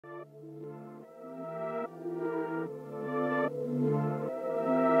Hold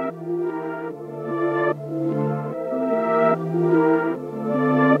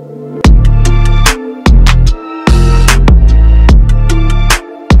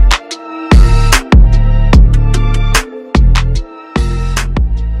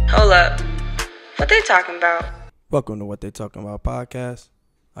up. What they talking about? Welcome to What They Talking About podcast.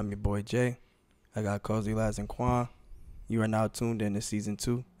 I'm your boy Jay. I got Cozy Laz and Quan. You are now tuned in to season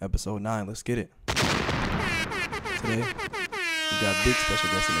 2, episode 9. Let's get it. Today, we got big special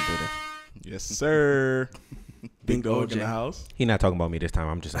guests in the building. Yes, sir. Big dog in the house. He not talking about me this time.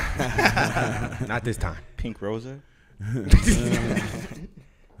 I'm just not this time. Pink Rosé.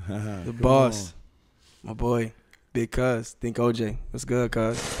 The boss, my boy, Big Cuz. Think OJ. What's good,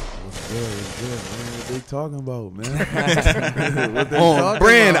 Cuz? What's good, man? What they talking about, man? What they On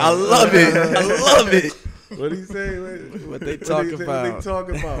brand. about? I love it. I love it. What do you say? What they talking about? What they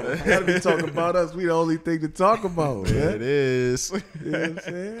talking about? Gotta be talking about us. We the only thing to talk about. Yeah, Man. it is. You know what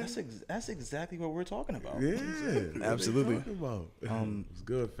I'm saying? That's exactly what we're talking about. Yeah, Absolutely. What they talking about? It's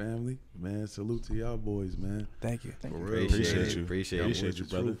good, family. Man, salute to y'all boys, man. Thank you. For real. Appreciate you. Y'all Appreciate boys you, the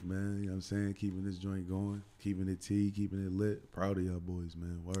brother. truth, man. You know what I'm saying? Keeping this joint going, keeping it tea, keeping it lit. Proud of y'all boys,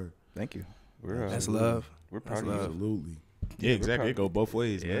 man. Word. Thank you. We're That's love. We're proud That's of you. love. Absolutely. Yeah, exactly. It go both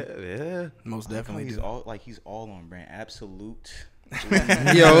ways, Yeah, man. yeah. Most definitely He's do. all on brand. Absolute. Yo.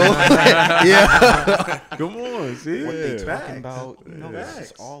 Yeah. Come on, see? What they Facts. talking about? You know, it's Facts.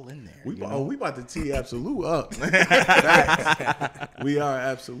 just all in there. We, you know? we about to tee absolute up. Facts. We are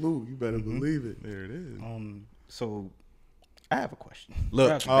absolute. You better believe it. There it is. So I have a question.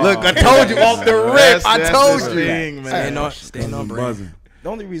 Look, I told you off the rip. That's I the told you. thing, man. Stand on brand. Buzzing. The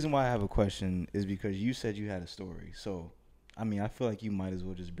only reason why I have a question is because you said you had a story. So, I mean, I feel like you might as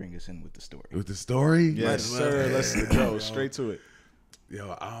well just bring us in with the story. With the story? Yes, sir. Let's go straight to it.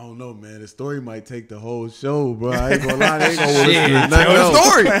 Yo, I don't know, man. The story might take the whole show, bro. I ain't gonna lie. They ain't gonna listen to nothing Tell else.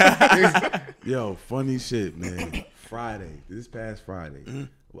 the story. Yo, funny shit, man. Friday, this past Friday,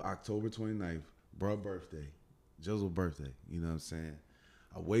 October 29th, bro birthday, Jizzle birthday. You know what I'm saying?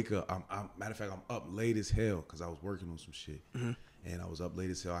 I wake up. Matter of fact, I'm up late as hell because I was working on some shit. And I was up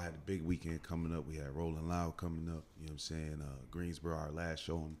late as hell. I had a big weekend coming up. We had Rolling Loud coming up. You know what I'm saying? Greensboro, our last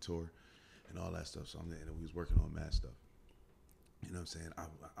show on the tour and all that stuff. So and we was working on mad stuff. You know what I'm saying?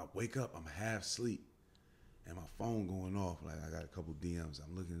 I wake up. I'm half asleep. And my phone going off. Like, I got a couple DMs.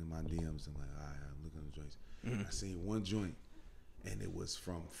 I'm looking at my DMs. I'm like, all right, I'm looking at the joints. I seen one joint. And it was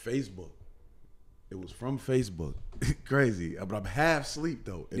from Facebook. It was from Facebook. Crazy. But I'm half asleep,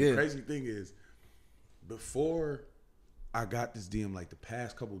 though. And the crazy thing is, before I got this DM, like the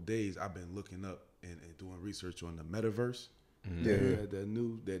past couple of days, I've been looking up and doing research on the metaverse. Yeah, that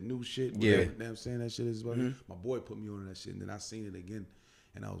new shit. Yeah. You know what I'm saying? That shit is about. My boy put me on that shit, and then I seen it again,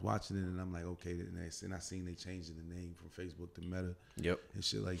 and I was watching it, and I'm like, okay. And I seen they changing the name from Facebook to Meta. Yep. And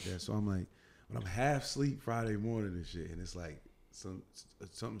shit like that. So I'm like, when I'm half asleep Friday morning and shit, and it's like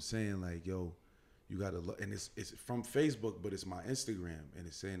something saying like, yo, you gotta, and it's from Facebook, but it's my Instagram, and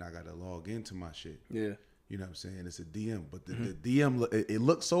it's saying I gotta log into my shit. Yeah. You know what I'm saying? It's a DM, but the DM, it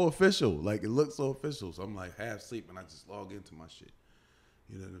looks so official. Like, it looks so official. So I'm like half asleep, and I just log into my shit.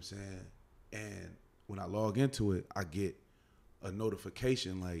 You know what I'm saying? And when I log into it, I get a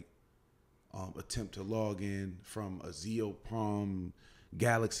notification like, attempt to log in from a Zeoprom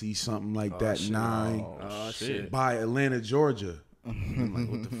Galaxy, something like that, shit. 9 Shit. by Atlanta, Georgia. I'm like,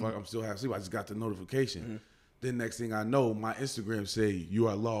 what the fuck? I'm still half asleep. I just got the notification. Then next thing I know, my Instagram say, you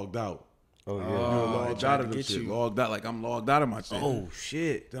are logged out. Oh, yeah. You're logged out of the shit. Logged out, like I'm logged out of my shit. Oh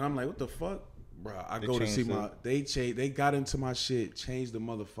shit. Then I'm like, what the fuck? Bro, I They go to see changed they got into my shit, changed the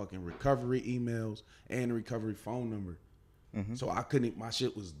motherfucking recovery emails and the recovery phone number. So I couldn't, my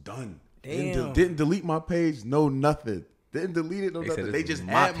shit was done. Damn. Didn't delete my page, no nothing. Didn't delete it, no They said nothing. this They just is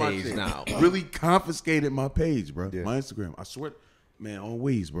my had my page shit. now. Really confiscated my page, bro. Yeah. My Instagram. I swear, man, on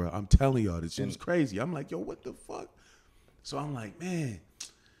Weez, bro. I'm telling y'all, this shit was crazy. I'm like, yo, what the fuck? So I'm like, man,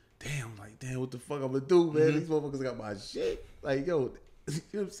 damn, what the fuck I'm gonna do, man? These motherfuckers got my shit. Like, yo, you know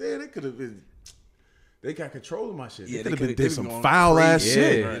what I'm saying? It could have been, they got control of my shit. Yeah, they could have been they did some going foul ass crazy.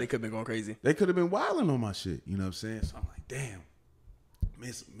 shit. Yeah, they could have been going crazy. They could have been wilding on my shit. You know what I'm saying? So I'm like, damn.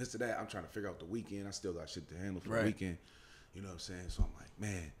 Midst of that, I'm trying to figure out the weekend. I still got shit to handle for the weekend. You know what I'm saying? So I'm like,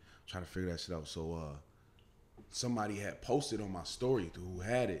 man, I'm trying to figure that shit out. So somebody had posted on my story who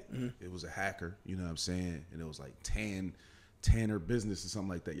had it. It was a hacker, you know what I'm saying? And it was like Tanner Business or something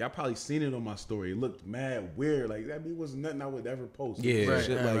like that. Y'all probably seen it on my story. It looked mad weird. Like, that wasn't nothing I would ever post. Yeah. It was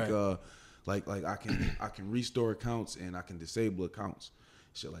shit like I can restore accounts and I can disable accounts,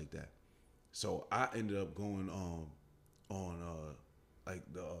 shit like that. So I ended up going on like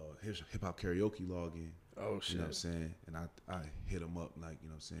the HipHopKaraoke login. Oh shit. You know what I'm saying? And I hit them up, like, you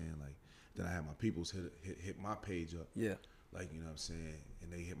know what I'm saying? Like, then I had my peoples hit my page up. Yeah. Like, you know what I'm saying?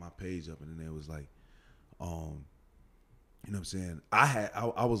 And they hit my page up, and then they was like, you know what I'm saying?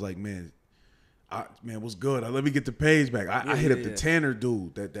 I was like, man, what's good? Let me get the page back. I hit up the Tanner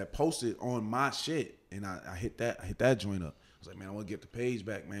dude that posted on my shit, and I hit that joint up. I was like, man, I want to get the page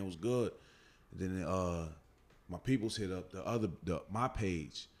back, man. What's good? And then my peoples hit up my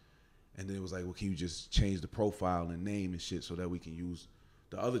page, and then it was like, well, can you just change the profile and name and shit so that we can use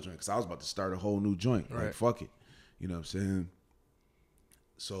the other joint? Because I was about to start a whole new joint. Right. Like, fuck it. You know what I'm saying?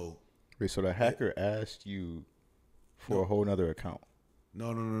 So. Wait, so the hacker asked you for a whole nother account? No.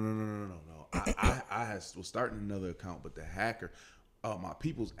 I was starting another account, but the hacker, my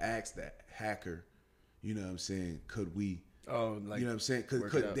peoples asked that hacker, you know what I'm saying, could we, you know what I'm saying,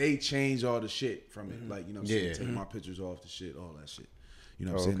 could they change all the shit from it? Like, you know what I'm saying, take my pictures off the shit, all that shit. You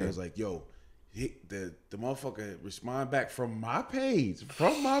know what I'm saying? They was like, yo, the motherfucker respond back from my page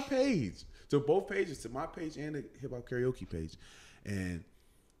to both pages, to my page and the HipHopKaraoke page. And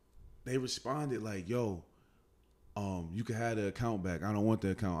they responded like, yo, you can have the account back. I don't want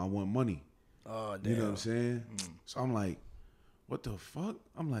the account. I want money. Oh, damn. You know what I'm saying? So I'm like, what the fuck?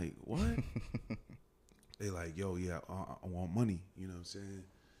 I'm like, what? They like, yo, yeah, I want money. You know what I'm saying?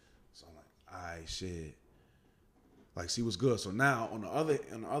 So I'm like, all right, shit. Like, see what's good. So now on the other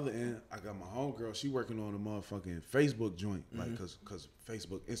end, I got my homegirl. She working on a motherfucking Facebook joint, like, cause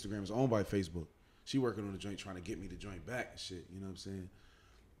Facebook, Instagram is owned by Facebook. She working on the joint, trying to get me the joint back and shit. You know what I'm saying?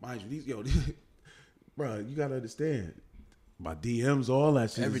 Mind you, bro, you gotta understand. My DMs, all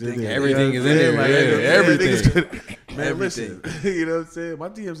that shit. Everything is in there. Like, Everything. Man, listen. You know what I'm saying? My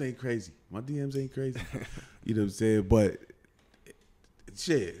DMs ain't crazy. You know what I'm saying? But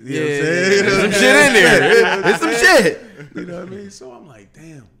shit. You know what I'm saying? There's some shit in there. There's some shit. You know what I mean? So I'm like,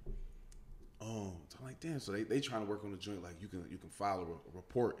 damn. So they trying to work on the joint, like you can file a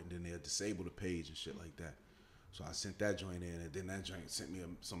report and then they'll disable the page and shit like that. So I sent that joint in, and then that joint sent me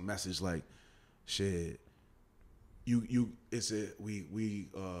some message like, shit, we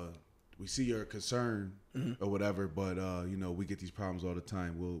see your concern or whatever, but you know, we get these problems all the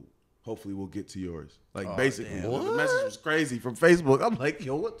time. Hopefully we'll get to yours. Like, basically, the message was crazy from Facebook. I'm like,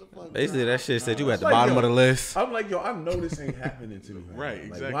 yo, what the fuck? Basically, that shit said you at the bottom of the list. I'm like, yo, I know this ain't happening to me. Right, like,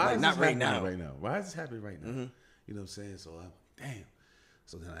 exactly. Why is not this right happening now. Why is this happening right now? You know what I'm saying? So I'm like, damn.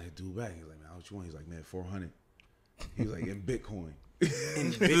 So then I do back. He's like, man, what you want? He's like, man, 400. He was like, in Bitcoin.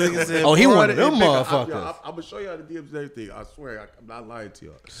 Oh, he wanted them motherfuckers. I'm gonna show y'all the DMs and everything. I swear, I'm not lying to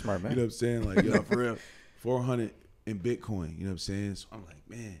y'all. Smart man. You know what I'm saying? Like, yo, for real, 400 in Bitcoin. You know what I'm saying? So I'm like,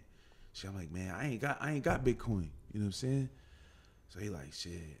 man. I'm like, man, I ain't got Bitcoin. You know what I'm saying? So he like,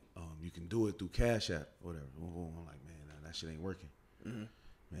 shit, you can do it through Cash App or whatever. I'm like, man, that shit ain't working. Man,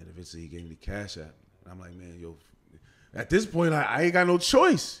 eventually he gave me the Cash App. And I'm like, man, yo, at this point, I ain't got no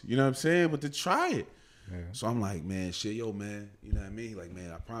choice. You know what I'm saying? But to try it. Yeah. So I'm like, man, shit, yo, man. You know what I mean? Like,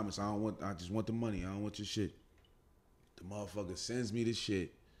 man, I promise I just want the money. I don't want your shit. The motherfucker sends me the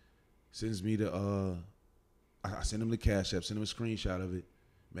shit. Sends me the, I send him the Cash App, send him a screenshot of it.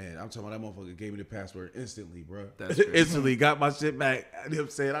 Man, I'm talking about that motherfucker gave me the password instantly, bro. That's crazy. Instantly got my shit back. You know what I'm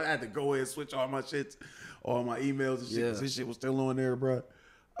saying? I had to go in and switch all my shit, all my emails and shit, 'cause this shit was still on there, bro.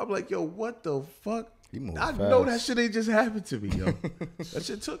 I'm like, yo, what the fuck? I know that shit ain't just happened to me, yo. That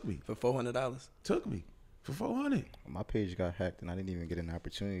shit took me. For $400? Took me. For 400. My page got hacked and I didn't even get an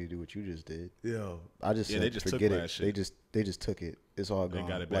opportunity to do what you just did. Yo. I just said, they just forget took it. that shit. They just took it. It's all gone.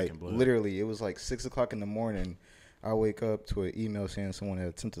 They got it back like, in blood. literally, it was like 6 o'clock in the morning. I wake up to an email saying someone had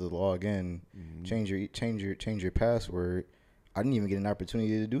attempted to log in, change your password. I didn't even get an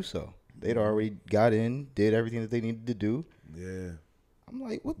opportunity to do so. They'd already got in, did everything that they needed to do. Yeah. I'm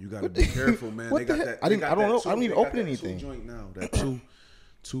like, what? You gotta be careful, man. What They the got heck? that. I don't know. I don't even open anything. Joint now. That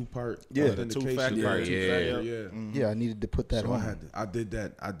two-part the authentication. two-factor part. Yeah. Yeah, I needed to put that So on. I did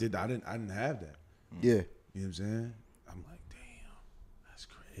that. I didn't have that. Yeah. You know what I'm saying? I'm like, damn, that's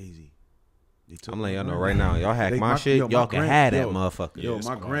crazy. I'm letting y'all know right now. Y'all hack my shit. Y'all can have that motherfucker. Yo,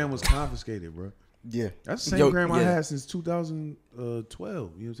 my gram was confiscated, bro. Yeah. That's the same gram I had since 2012. You know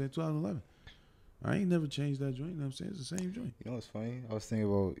what I'm saying? 2011. I ain't never changed that joint. You know what I'm saying? It's the same joint. You know what's funny? I was thinking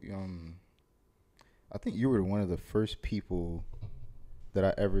about, I think you were one of the first people that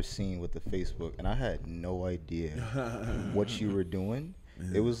I ever seen with the Facebook, and I had no idea what you were doing.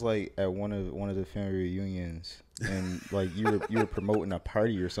 Yeah. It was like at one of the family reunions, and like you were promoting a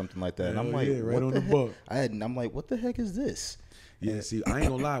party or something like that. And I'm like, right what on the the heck? book. I'm like, what the heck is this? Yeah, see, I ain't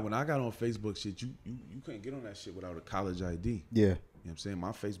gonna lie. When I got on Facebook shit, you couldn't get on that shit without a college ID. Yeah. You know what I'm saying?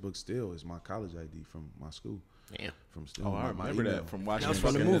 My Facebook still is my college ID from my school. Damn. From still Oh, I remember that from watching That was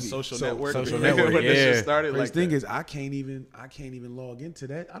from the fucking movie. Social So- Network. Social when Network, this yeah. shit started Crazy like thing that. is, I can't even log into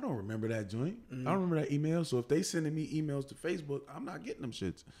that. I don't remember that joint. I don't remember that email. So if they sending me emails to Facebook, I'm not getting them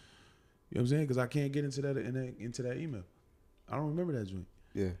shits. You know what I'm saying? Because I can't get into that email. I don't remember that joint.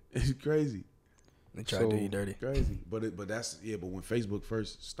 Yeah. It's crazy. They tried to do you dirty. Crazy. But when Facebook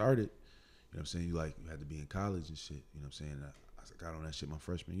first started, you know what I'm saying, you had to be in college and shit. You know what I'm saying? I got on that shit my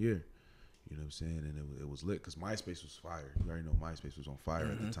freshman year. You know what I'm saying? And it was lit because MySpace was fire. You already know MySpace was on fire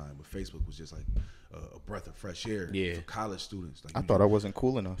at the time. But Facebook was just like a breath of fresh air for college students. Like, I thought I wasn't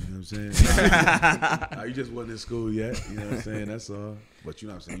cool enough. You know what I'm saying? Nah, you just wasn't in school yet. You know what I'm saying? That's all. But you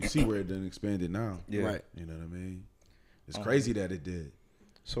know what I'm saying? You see where it done expanded now. Yeah. Right. You know what I mean? It's crazy that it did.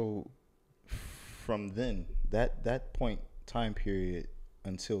 So from then, that point time period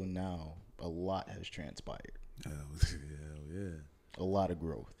until now, a lot has transpired. Hell yeah. A lot of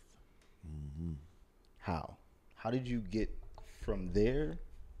growth. Mm-hmm. How did you get from there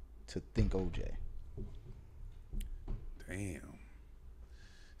to Think OJ? Damn.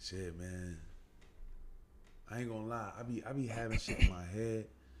 Shit, man. I ain't gonna lie. I be having shit in my head.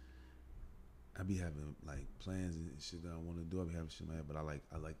 I be having like plans and shit that I want to do. I be having shit in my head, but I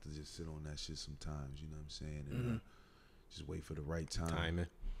like to just sit on that shit sometimes. You know what I'm saying? And just wait for the right time. Timing.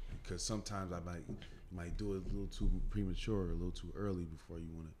 Because sometimes I might do it a little too premature or a little too early before you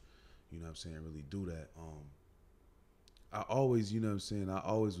want to, you know what I'm saying, really do that. I always, you know what I'm saying, I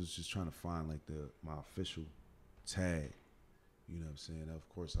always was just trying to find like my official tag. You know what I'm saying? Of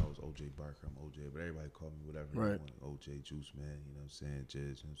course, I was OJ Barker. I'm OJ, but everybody called me whatever. Right. OJ Juice Man. You know what I'm saying? Jizz. You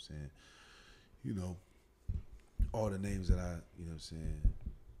know what I'm saying? You know, all the names that I, you know what I'm saying,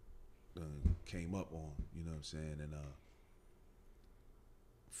 came up on. You know what I'm saying? And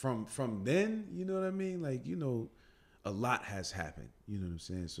from then, you know what I mean? Like, you know, a lot has happened. You know what I'm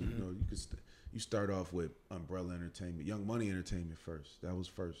saying? So you know, you start off with Umbrella Entertainment, Young Money Entertainment first. That was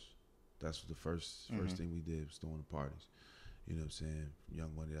first. That's the first thing we did was throwing the parties. You know what I'm saying?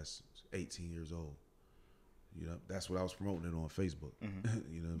 Young Money, that's 18 years old. You know, that's what I was promoting it on Facebook.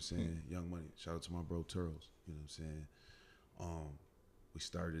 You know what I'm saying? Young Money. Shout out to my bro Turtles. You know what I'm saying? We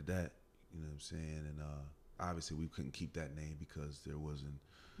started that, you know what I'm saying? And obviously we couldn't keep that name because there wasn't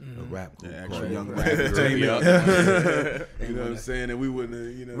a rap group called Young Money Entertainment. You know what I'm saying? And we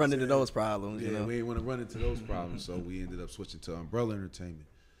wouldn't, you know, Run into those problems. yeah, You know? we ain't want to run into those problems, so we ended up switching to Umbrella Entertainment,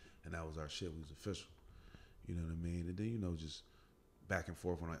 and that was our shit. We was official. You know what I mean? And then, you know, just back and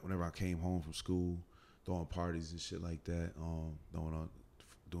forth whenever I came home from school, throwing parties and shit like that,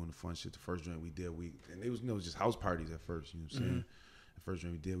 doing the fun shit. The first joint we did, and it was, you know, just house parties at first. You know what I'm saying? The first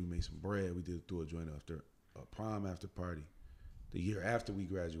joint we did, we made some bread. We did through a joint after a prom after party. The year after we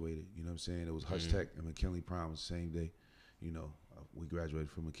graduated, you know what I'm saying? It was Hush Tech and McKinley prom was the same day. You know, we graduated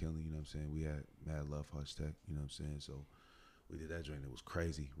from McKinley, you know what I'm saying? We had mad love for Hush Tech, you know what I'm saying? So we did that joint. It was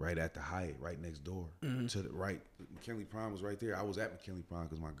crazy. Right at the Hyatt, right next door to the right. McKinley prom was right there. I was at McKinley prom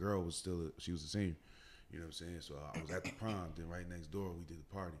because my girl was she was a senior. You know what I'm saying? So I was at the prom. Then right next door, we did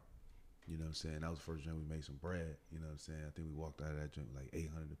the party. You know what I'm saying? That was the first joint we made some bread. You know what I'm saying? I think we walked out of that joint with like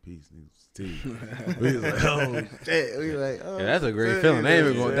 800 a piece. And it was tea. We was like, oh, shit. We were like, oh. Yeah, that's a great feeling. I ain't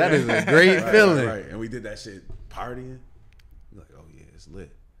even going. That is a great feeling. Right. And we did that shit partying. We're like, oh, yeah, it's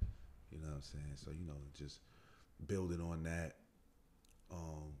lit. You know what I'm saying? So, you know, just building on that.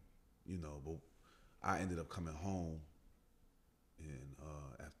 You know, but I ended up coming home. And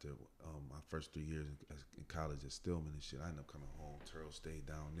after my first 3 years in college at Stillman and shit, I ended up coming home. Turtle stayed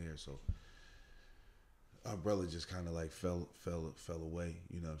down there, so Umbrella just kind of like fell away.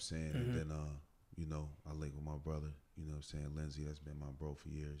 You know what I'm saying? And then you know, I linked with my brother. You know what I'm saying? Lindsay, that's been my bro for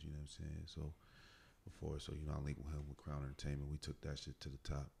years. You know what I'm saying? So you know, I linked with him with Crown Entertainment. We took that shit to the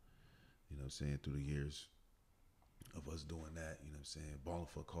top. You know what I'm saying? Through the years of us doing that. You know what I'm saying? Ballin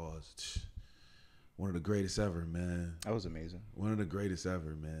For A Cause. One of the greatest ever, man. That was amazing. One of the greatest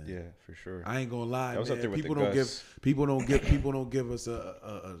ever, man. Yeah, for sure. I ain't gonna lie, That was man. up there with People the don't Gus. give us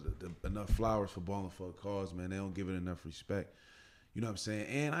enough flowers for Ballin For A Cause, man. They don't give it enough respect. You know what I'm saying?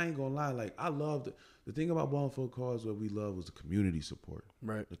 And I ain't gonna lie, like I loved the thing about Ballin For A Cause. What we love was the community support.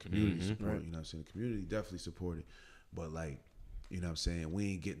 Right. The community support. Right. You know what I'm saying? The community definitely supported, but like, you know what I'm saying? We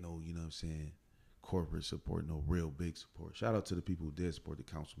ain't getting no, you know what I'm saying, corporate support, no real big support. Shout out to the people who did support, the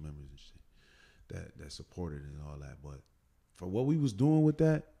council members and shit. That supported and all that, but for what we was doing with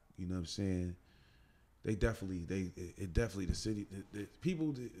that, you know what I'm saying, it definitely the city, the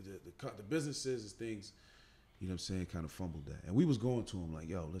people, the businesses and things, you know what I'm saying, kind of fumbled that, and we was going to them like,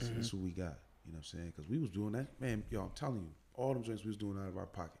 yo, listen, this is what we got, you know what I'm saying, because we was doing that, man, yo, I'm telling you, all them joints we was doing out of our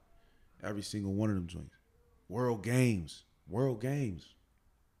pocket, every single one of them joints, World Games, That's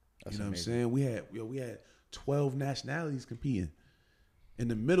you know amazing. what I'm saying, we had 12 nationalities competing in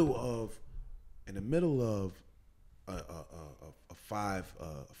the middle of a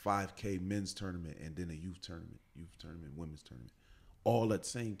 5K men's tournament and then a youth tournament, women's tournament, all at the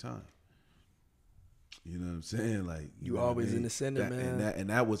same time. You know what I'm saying? Like you always in the center, man. And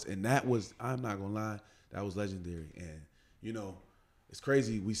that was I'm not gonna lie, that was legendary. And you know, it's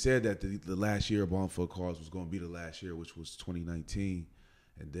crazy. We said that the last year of Ballin For A Cause was gonna be the last year, which was 2019,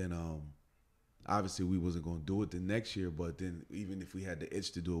 and then obviously we wasn't gonna do it the next year. But then even if we had the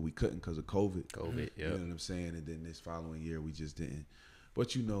itch to do it, we couldn't because of COVID. Yeah. You know what I'm saying? And then this following year we just didn't.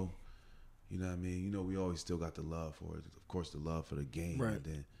 But you know what I mean? You know, we always still got the love for it. Of course, the love for the game, right. And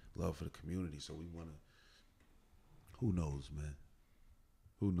then love for the community. So we wanna. Who knows, man?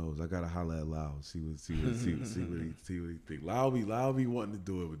 Who knows? I gotta holler at Lau, see what he think. Lau be wanting to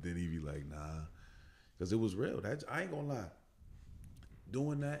do it, but then he be like, nah, because it was real. I ain't gonna lie.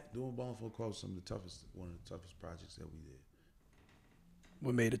 Doing Ballin For A Cause was one of the toughest projects that we did.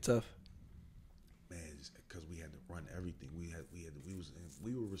 What made it tough? Man, just because we had to run everything.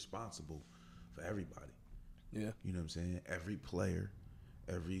 We were responsible for everybody. Yeah. You know what I'm saying? Every player,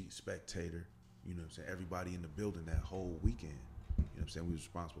 every spectator. You know what I'm saying? Everybody in the building that whole weekend. You know what I'm saying? We were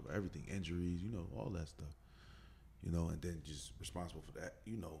responsible for everything. Injuries, you know, all that stuff. You know, and then just responsible for that,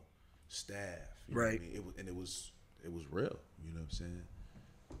 you know, staff. You know right. What I mean? It was real. You know what I'm saying?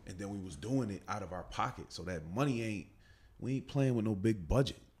 And then we was doing it out of our pocket. So that money we ain't playing with no big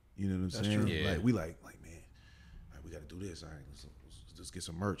budget. You know what I'm That's saying? True. Yeah. Like we like, man, all right, we gotta do this. All right, let's get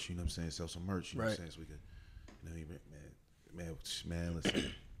some merch, you know what I'm saying? Sell some merch, you know what I'm saying? So we could, you know, man,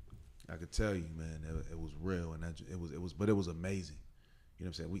 listen. I could tell you, man, it was real, and it was amazing. You know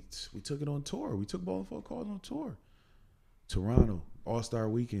what I'm saying? We took it on tour. We took Ballin For A Cause on tour. Toronto, All-Star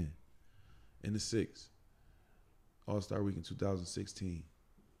Weekend in the 6th. All-Star Weekend 2016.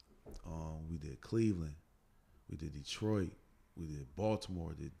 We did Cleveland. We did Detroit. We did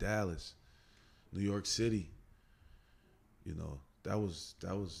Baltimore. Did Dallas. New York City. You know, that was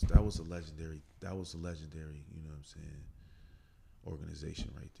a legendary, you know what I'm saying,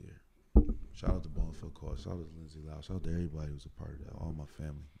 organization right there. Shout out to Ballin For A Cause. Shout out to Lindsay Lau. Shout out to everybody who was a part of that. All my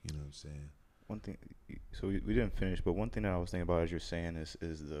family. You know what I'm saying? One thing, so we didn't finish, but one thing that I was thinking about as you're saying is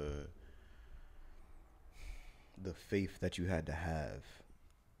the faith that you had to have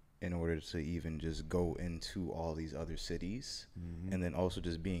in order to even just go into all these other cities, and then also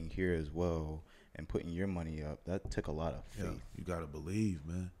just being here as well and putting your money up. That took a lot of faith. Yeah, you gotta believe,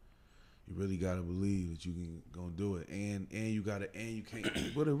 man. You really gotta believe that you can gonna do it, and you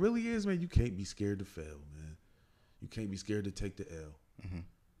can't. What it really is, man, you can't be scared to fail, man. You can't be scared to take the L.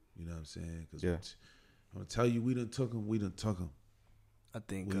 You know what I'm saying? Because I'm gonna tell you, we done took them. I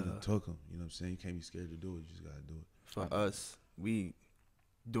think we done took them. You know what I'm saying? You can't be scared to do it. You just gotta do it. For us, we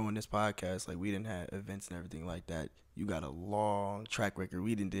doing this podcast, like we didn't have events and everything like that. You got a long track record.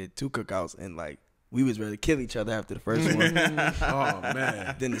 We did 2 cookouts and like. We was ready to kill each other after the first one. Oh,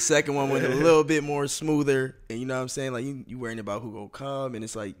 man. Then the second one went a little bit more smoother. And you know what I'm saying? Like, you worrying about who gonna come. And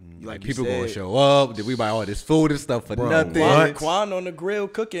it's like people gonna show up. Did we buy all this food and stuff for nothing? What? Quan on the grill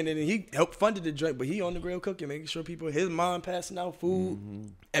cooking. And he helped funded the drink. But he on the grill cooking, making sure his mom passing out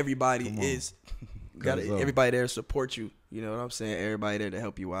food. Everybody everybody there to support you. You know what I'm saying? Everybody there to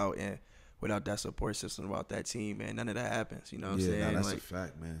help you out. And without that support system, without that team, man, none of that happens. You know what I'm saying? Yeah, that's a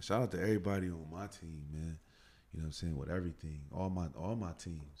fact, man. Shout out to everybody on my team, man. You know what I'm saying? With everything, all my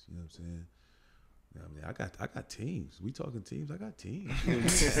teams. You know what I'm saying? You know what I mean, I got teams. We talking teams. I got teams. You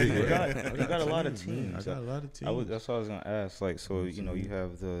got a lot of teams. I got a lot of teams. That's what I was gonna ask. Like, so you know, you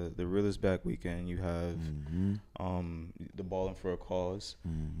have the Realest Back Weekend. You have the Ballin For A Cause.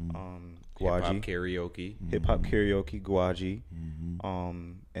 Gwaji HipHopKaraoke. Gwaji.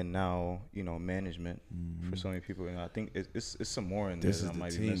 And now management for so many people. And I think it's some more in there. This is the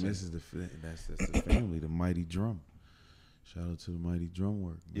team. This is that's the family. The Mighty Drum. Shout out to the Mighty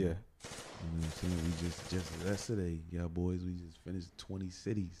Drumwork. Yeah. You know what I'm saying? We just yesterday, y'all boys, we just finished 20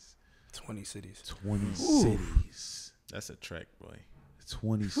 cities. 20 cities. 20 cities. That's a track, boy.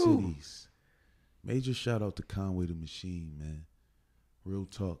 20 cities. Major shout out to Conway the Machine, man. Real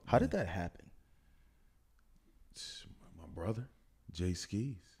talk. How did that happen? My brother, Jay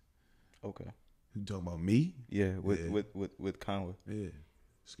Skis. Okay. You talking about me? Yeah, with Conway. Yeah,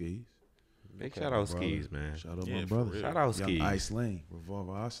 Skis. Big shout out Skis, man. Shout out my brother. Shout out Young Skis. Ice Lane,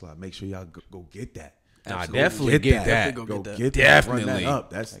 Revolver Ocelot. Make sure y'all go get that. Nah, definitely get that. Go Go get get that. Definitely. Run that up.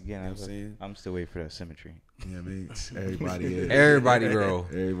 That's Again, you know what I'm saying. I'm still waiting for that symmetry. You know what I mean? Everybody is. Everybody, bro.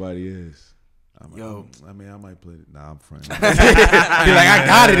 Everybody is. I might play it. Nah, I'm fronting. Be like, I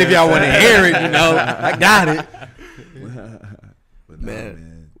got it if y'all want to hear it, I got it. But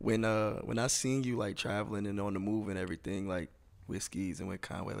man, when I seen you like traveling and on the move and everything, like with Skis and with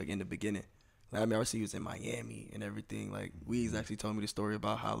Conway, like in the beginning, like, I mean, I see you was in Miami and everything. Like Weez actually told me the story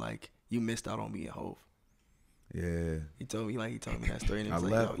about how like you missed out on me and Hov. Yeah. He told me that story, and he I was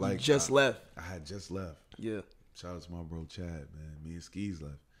left, like, yo, you just left. I had just left. Yeah. Shout out to my bro Chad, man. Me and Skis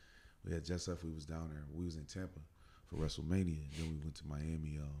left. We had just left. We was down there. We was in Tampa for WrestleMania. And then we went to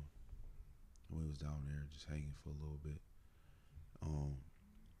Miami. And we was down there just hanging for a little bit.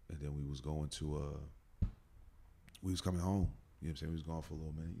 And then we was going to. We was coming home. You know what I'm saying? We was gone for a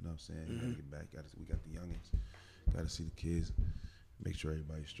little minute. You know what I'm saying? Mm-hmm. Gotta get back. We got the youngins. Got to see the kids. Make sure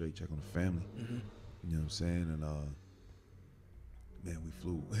everybody's straight. Check on the family. Mm-hmm. You know what I'm saying? And man, we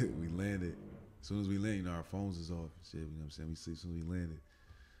flew. We landed. As soon as we landed, you know, our phones is off. Shit, you know what I'm saying? We see as soon as we landed.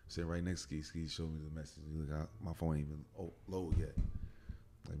 Sitting right next to Ski showed me the message. Look, my phone ain't even low yet.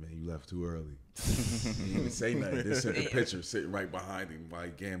 Like, man, you left too early. He didn't even say nothing. They sent the picture sitting right behind him while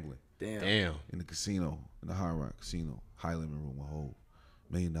he gambling. Damn. In the casino, in the Hard Rock Casino, high limit room, a whole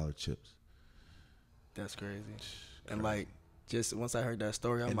 $1 million chips. That's crazy. And like, just once I heard that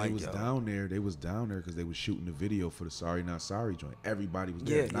story, I'm and like, they was yo. down there. They was down there because they was shooting the video for the Sorry Not Sorry joint. Everybody was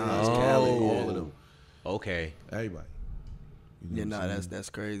there. Yeah, Nas, yeah. Cali, Oh. all of them. Okay. Everybody. You Yeah, know what nah, I'm saying? that's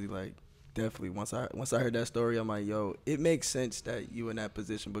crazy. Like, definitely. Once I heard that story, I'm like, yo, it makes sense that you in that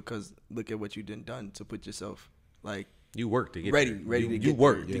position because look at what you done to put yourself like You worked to get ready there. to You get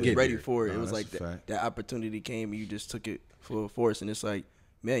worked there, to get ready there. for it. Nah, It was that's like a fact. that opportunity came and you just took it full force. And it's like,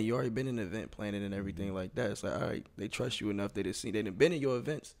 man, you already been in event planning and everything like that. It's like, all right, they trust you enough. They done been in your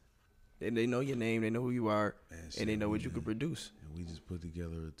events. They know your name. They know who you are, Man, and they know what you man. could produce. And we just put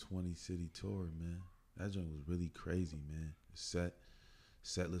together a 20-city tour, man. That joint was really crazy, man. The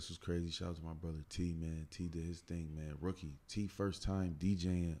set list was crazy. Shout out to my brother T, man. T did his thing, man. Rookie. T first time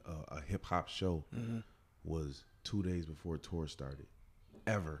DJing a hip-hop show was 2 days before tour started.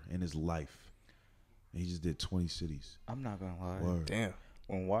 Ever in his life. And he just did 20 cities. I'm not gonna lie. Word. Damn.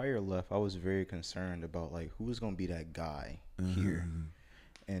 When Wire left, I was very concerned about like who's gonna be that guy Mm-hmm. here.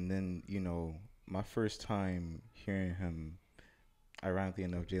 And then, you know, my first time hearing him, ironically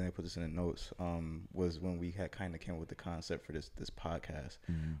enough, Jalen put this in the notes, was when we had kind of came up with the concept for this podcast.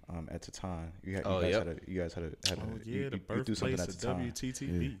 At the time, you guys had a Oh yeah, you the threw something birthplace at of the time.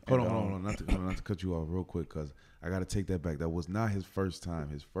 WTTV. Yeah. Hold on. Not to cut you off real quick, because I got to take that back. That was not his first time.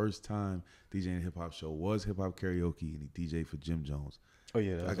 His first time DJing a hip-hop show was HipHopKaraoke, and he DJed for Jim Jones. Oh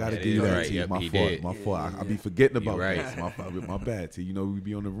yeah, I that's got to Yeah, give you yeah, that, right. T. Yep, My he fault. did. My fault. I be forgetting about right. that. My bad, T. You know, we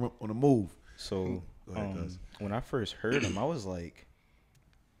be on the move. So Go ahead, cuz. when I first heard him, I was like,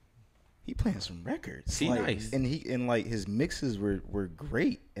 he playing some records. He like, nice. And like his mixes were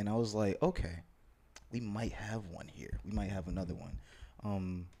great. And I was like, okay, we might have one here. We might have another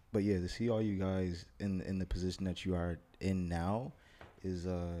one. But yeah, to see all you guys in the position that you are in now is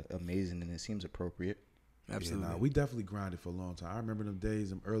amazing, and it seems appropriate. Absolutely. Yeah, we definitely grinded for a long time. I remember them days,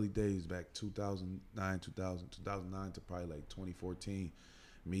 them early days back 2009 to probably like 2014.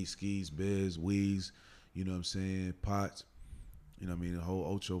 Me, Skis, Biz, Weez, you know what I'm saying, Potts, you know what I mean, the whole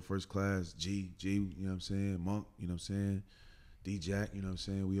Ocho First Class, G, you know what I'm saying, Monk, you know what I'm saying, D-Jack, you know what I'm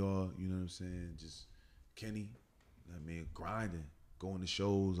saying, we all, you know what I'm saying, just Kenny, you know what I mean, grinding, going to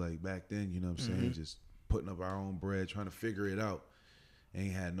shows like back then, you know what I'm saying, just putting up our own bread, trying to figure it out.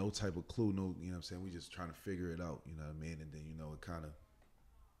 Ain't had no type of clue, no, you know what I'm saying, we just trying to figure it out, you know what I mean, and then, you know, it kind of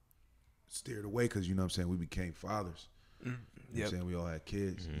steered away because, you know what I'm saying, we became fathers. You know what I'm saying? We all had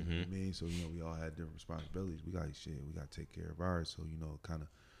kids, you know what I mean? So, you know, we all had different responsibilities. We got to take care of ours. So, you know, kind of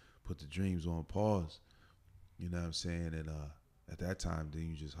put the dreams on pause, you know what I'm saying? And at that time, then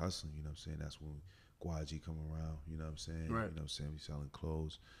you just hustling, you know what I'm saying? That's when Gwaji come around, you know what I'm saying? Right. You know what I'm saying? We selling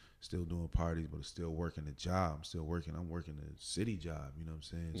clothes, still doing parties, but still working the job. I'm working a city job, you know what I'm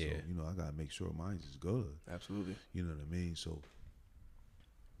saying? Yeah. So, you know, I got to make sure mine's is good. Absolutely. You know what I mean? So,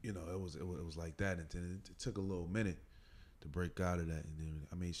 you know, it was like that. And then it took a little minute to break out of that. And then,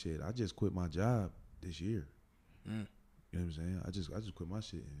 I mean, shit, I just quit my job this year. You know what I'm saying? I just quit my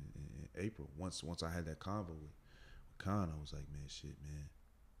shit in April. Once I had that convo with Khan, I was like, man, shit,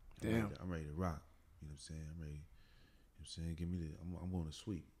 man. I'm ready to rock. You know what I'm saying? I'm ready. You know what I'm saying? Give me I'm going to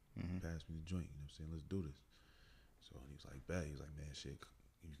sweep. Pass me the joint. You know what I'm saying? Let's do this. So he was like, bet. He was like, man, shit,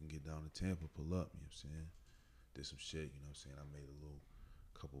 you can get down to Tampa, pull up. You know what I'm saying? Did some shit. You know what I'm saying? I made a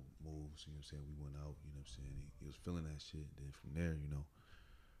couple moves, you know what I'm saying? We went out, you know what I'm saying? He was feeling that shit. Then from there, you know,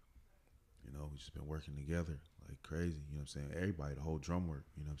 we just been working together like crazy, you know what I'm saying? Everybody, the whole Drumwork,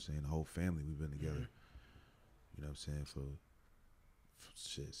 you know what I'm saying? The whole family, we've been together, you know what I'm saying, for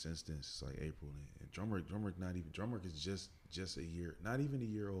shit since then. It's like April. And Drumwork is just a year, not even a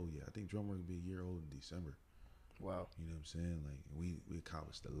year old yet. I think Drumwork will be a year old in December. Wow. You know what I'm saying? Like we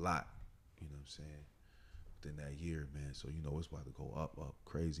accomplished a lot. You know what I'm saying? Within that year, man. So you know it's about to go up,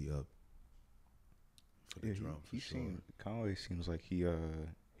 crazy up for the drum. Conway seems like he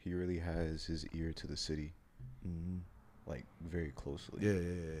really has his ear to the city, like very closely.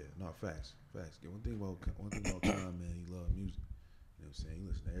 Yeah. No, facts. Yeah, one thing about Con, man, he love music. You know what I'm saying? He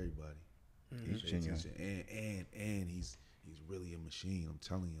listen to everybody. He's genuine. And he's really a machine. I'm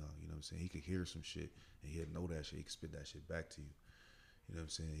telling y'all. You know what I'm saying? He could hear some shit and he'll know that shit. He could spit that shit back to you. You know what I'm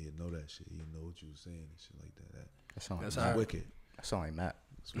saying? He'll know that shit. He'll know what you was saying and shit like that. That's wicked. I sound like Matt.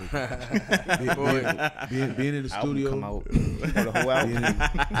 Being in the studio, come out for the whole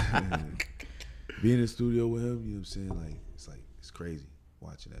album. Being in the studio with him, you know what I'm saying? It's crazy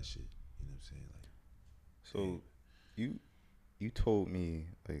watching that shit. You know what I'm saying? So, you told me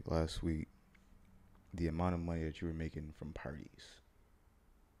like last week the amount of money that you were making from parties.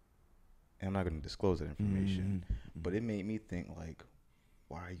 And I'm not going to disclose that information, but it made me think like,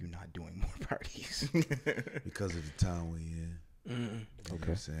 why are you not doing more parties? Because of the town we in.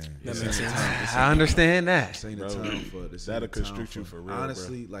 Okay. That makes sense. I understand that. This ain't the time for this. That'll constrict you for real.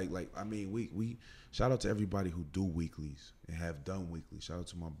 Honestly, bro. like I mean, we shout out to everybody who do weeklies and have done weeklies. Shout out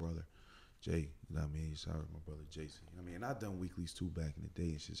to my brother Jay. You know what I mean? Shout out to my brother Jason. You know what I mean? And I done weeklies too back in the day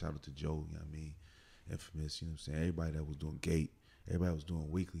and shit. Shout out to Joe. You know what I mean? Infamous. You know what I'm saying? Everybody that was doing Gate. Everybody was doing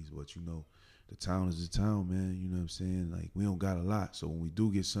weeklies, but you know, the town is the town, man. You know what I'm saying? Like we don't got a lot, so when we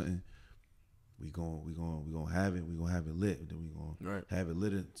do get something, we gonna have it. We gonna have it lit. And then we gonna have it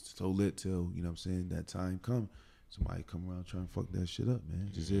lit, so lit till you know what I'm saying. That time come, somebody come around trying to fuck that shit up, man.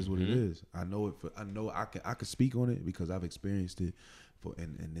 It just is what it is. I know it. I know I can speak on it because I've experienced it,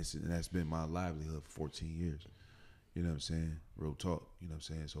 and that's been my livelihood for 14 years. You know what I'm saying? Real talk. You know what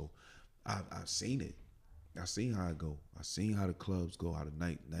I'm saying? So I've seen it. I seen how it go. I seen how the clubs go, how the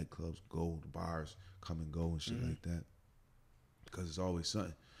nightclubs go, the bars come and go and shit like that. Because it's always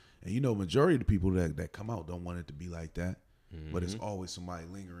something. And you know, majority of the people that come out don't want it to be like that. But it's always somebody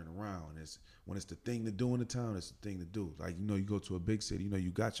lingering around. It's when it's the thing to do in the town, it's the thing to do. Like, you know, you go to a big city, you know,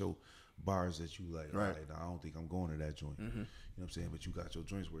 you got your bars that you like, all right, nah, I don't think I'm going to that joint. You know what I'm saying? But you got your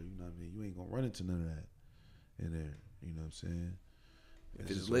joints where, you know what I mean, you ain't gonna run into none of that in there. You know what I'm saying? If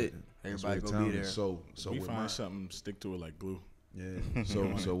it's lit, everybody gonna be there. So we find something, stick to it like glue. Yeah.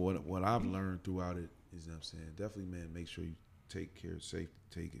 So what I've learned throughout it is, you know what I'm saying, definitely, man, make sure you take care of safety,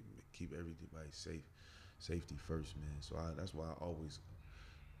 keep everybody safe. Safety first, man. So that's why I always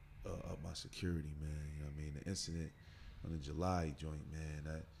up my security, man. You know what I mean? The incident on the July joint, man,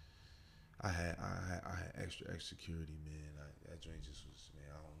 that I had extra security, man. That joint just was, man,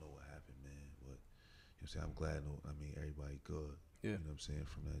 I don't know what happened, man. But you know what I'm saying? I'm glad everybody good. Yeah. You know what I'm saying,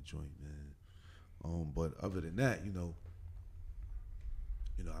 from that joint, man. But other than that, you know,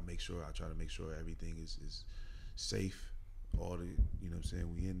 I try to make sure everything is safe. All the, you know what I'm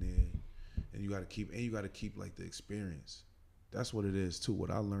saying, we in there. And you gotta keep like the experience. That's what it is too.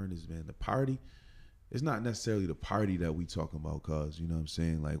 What I learned is, man, the party, it's not necessarily the party that we talking about, cause you know what I'm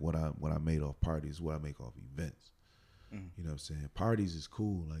saying, like what I made off parties is what I make off events. You know what I'm saying? Parties is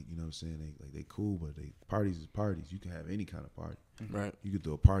cool, like, you know what I'm saying, they cool, but parties is parties. You can have any kind of party. Right. You could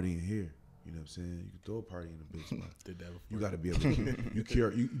throw a party in here. You know what I'm saying? You could throw a party in a big spot. Did that before. You gotta be able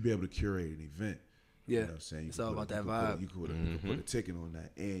to you be able to curate an event. Yeah. You know what I'm saying? It's all about that vibe. You could put a ticket on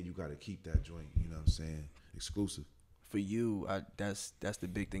that, and you gotta keep that joint, you know what I'm saying, exclusive. For you, that's the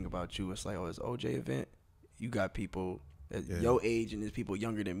big thing about you. It's like, oh, it's OJ event. You got people at your age, and there's people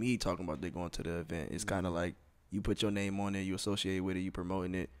younger than me talking about they going to the event. It's kind of like you put your name on it, you associate with it, you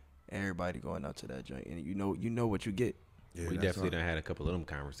promoting it. Everybody going out to that joint, and you know what you get. Yeah, we definitely done had a couple of them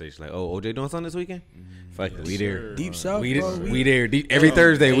conversations. Like, oh, OJ doing something this weekend? Fuck it, we there. Deep South, we bro. We there. Every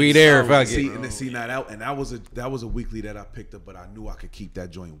Thursday, we there. Fuck it. See that out, and that was a weekly that I picked up, but I knew I could keep that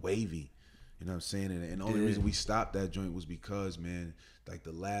joint wavy. You know what I'm saying? And the only reason we stopped that joint was because, man, like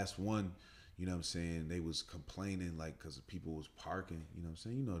the last one, you know what I'm saying, they was complaining, like, because people was parking, you know what I'm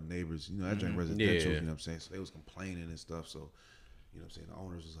saying? You know, the neighbors, you know, that joint residential, you know what I'm saying? So they was complaining and stuff. So, you know what I'm saying, the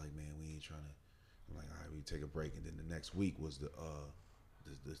owners was like, man, we ain't trying to. I'm like, all right, we take a break. And then the next week was the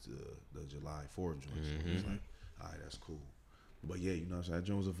July 4th joint. So it was like, all right, that's cool. But yeah, you know what I'm saying, that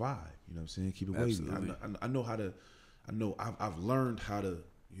joint was a vibe. You know what I'm saying? Keep it wavy. I've learned how to,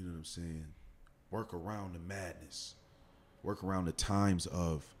 you know what I'm saying, work around the madness. Work around the times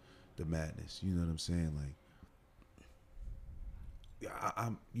of the madness. You know what I'm saying? Like,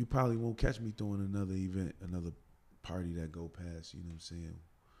 you probably won't catch me throwing another event, another party that go past, you know what I'm saying,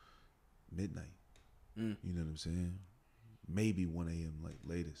 midnight. You know what I'm saying? Maybe 1 a.m. like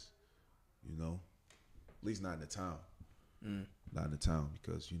latest. You know? At least not in the town. Not in the town,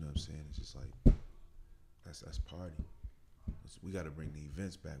 because, you know what I'm saying, it's just like That's party. We got to bring the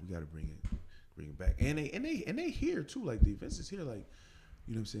events back. We got to bring it back. And they here too. Like the events is here. Like,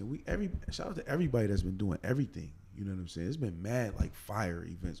 you know what I'm saying? Shout out to everybody that's been doing everything. You know what I'm saying? It's been mad like fire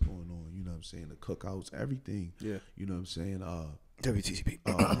events going on. You know what I'm saying? The cookouts, everything. Yeah. You know what I'm saying? WTCP.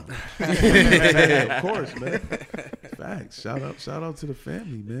 Of course, man. Facts. Shout out to the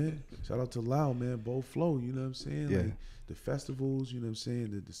family, man. Shout out to Lau, man. Bo Flow, you know what I'm saying? Yeah. Like the festivals, you know what I'm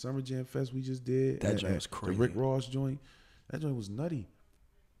saying? The Summer Jam Fest we just did. That joint was crazy. The Rick Ross joint. That joint was nutty.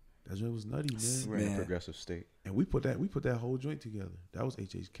 Man. We're in a progressive state. And we put that whole joint together. That was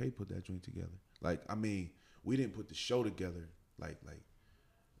HHK put that joint together. Like, I mean, we didn't put the show together. Like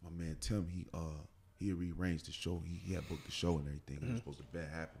my man Tim, he rearranged the show. He had booked the show and everything. It was supposed to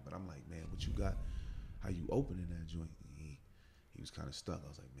happen. But I'm like, man, what you got? How you opening that joint? He was kind of stuck. I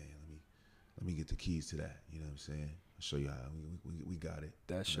was like, man, let me get the keys to that. You know what I'm saying? I'll show you how we got it.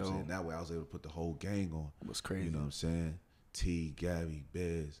 That you know show. That way I was able to put the whole gang on. It was crazy. You know what I'm saying? T, Gabby,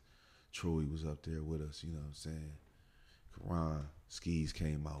 Bez, Troy was up there with us. You know what I'm saying? Karan, Skis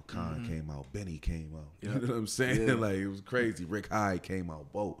came out. Khan came out. Benny came out. You know what I'm saying? Yeah. Like, it was crazy. Rick Hyde came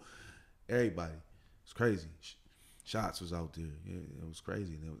out. Boat. Everybody. It was crazy. Shots was out there. Yeah, it was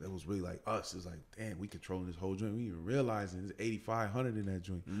crazy. And it was really like us. It was like, damn, we controlling this whole joint. We even realizing there's 8,500 in that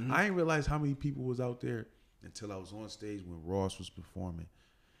joint. I didn't realize how many people was out there until I was on stage when Ross was performing.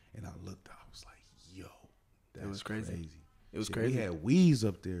 And I looked, I was like, yo, that was crazy. It was Shit, crazy. We had Weez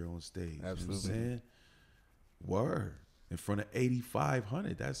up there on stage. Absolutely. You know what I'm saying? Word. In front of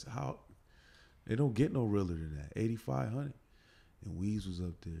 8,500. That's how, they don't get no realer than that. 8,500. And Weez was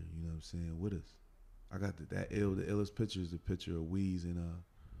up there, you know what I'm saying, with us. I got the illest picture is the picture of Weez and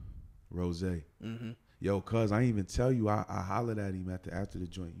Rosé. Yo, cuz I ain't even tell you, I hollered at him after the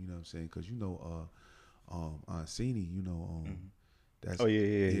joint, you know what I'm saying? Cause you know, Ancini, you know, that's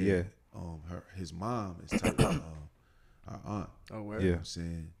yeah. His mom is our aunt. Oh, where? You know what I'm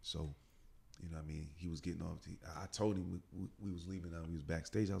saying? So, you know what I mean? He was getting off. I told him we was leaving out. We was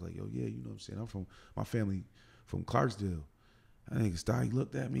backstage. I was like, yo, yeah, you know what I'm saying? I'm from, my family from Clarksdale. That nigga started, he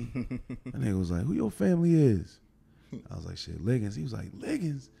looked at me. That nigga was like, who your family is? I was like, shit, Liggins. He was like,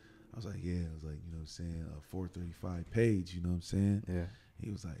 Liggins? I was like, yeah. I was like, you know what I'm saying? 435 Page, you know what I'm saying? Yeah.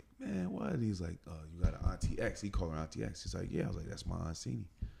 He was like, man, what? He was like, you got an Auntie X. He called her Auntie X. He's like, yeah. I was like, that's my Aunt Cini.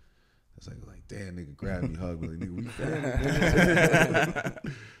 That's like, damn, nigga grabbed me, hugged me. Like, nigga, we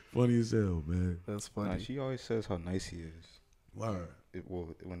family. Funny as hell, man. That's funny. Nah, she always says how nice he is. Word.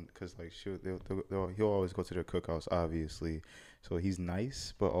 Because like he'll always go to their cookouts, obviously. So he's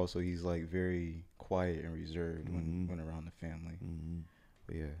nice, but also he's like very quiet and reserved when around the family.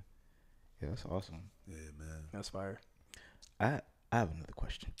 But yeah, that's awesome. Yeah, man. That's fire. I have another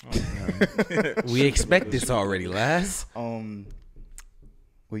question. We expect this already, Laz. Well,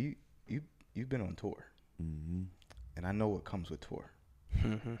 you've been on tour, and I know what comes with tour.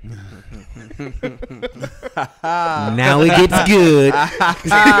 Now it gets good.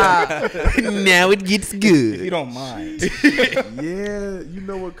 Now it gets good. If you don't mind. Yeah, you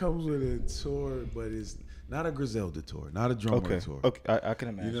know what comes with a tour, but it's not a Griselda tour, not a Drumwork tour. Okay, I can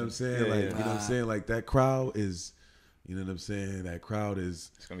imagine. You know what I'm saying? Yeah, like, yeah. you know what I'm saying? Like, that crowd is, you know what I'm saying? That crowd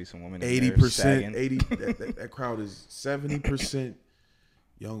is It's gonna be some women. 80%, 80. That crowd is 70%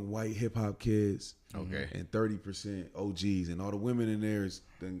 young white hip hop kids, Okay, and 30% OGs, and all the women in there is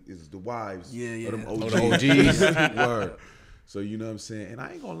the wives. Yeah. Of them Oh, OGs. the OGs. Word. So you know what I'm saying? And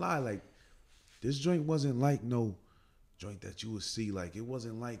I ain't gonna lie, like, this joint wasn't like no joint that you would see. Like, it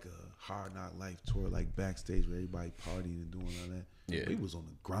wasn't like a Hard Knock Life tour, like backstage where everybody partying and doing all that. Yeah. We was on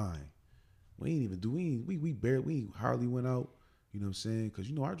the grind. We ain't even do, we hardly went out. You know what I'm saying? Because,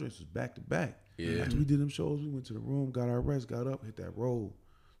 you know, our joints was back to back. Yeah. After we did them shows, we went to the room, got our rest, got up, hit that roll.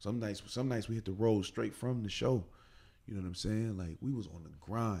 Some nights we hit the road straight from the show. You know what I'm saying? Like, we was on the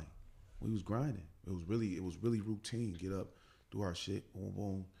grind. We was grinding. It was really routine. Get up, do our shit, boom,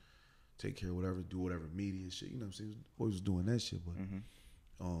 boom, take care of whatever, do whatever media shit. You know what I'm saying? Boys was doing that shit, but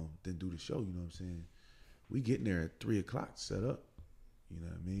then do the show. You know what I'm saying? We getting there at 3:00 set up. You know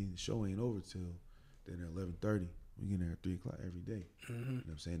what I mean? The show ain't over till then at 11:30. We getting there at 3:00 every day. You know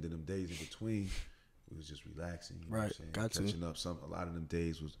what I'm saying? Then them days in between, we was just relaxing. You know what I'm saying? Got to. Catching up. A lot of them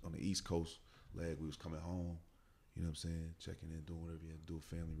days was on the East Coast leg. We was coming home. You know what I'm saying? Checking in, doing whatever you had to do,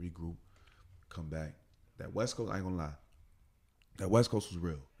 family regroup, come back. That West Coast, I ain't gonna lie. That West Coast was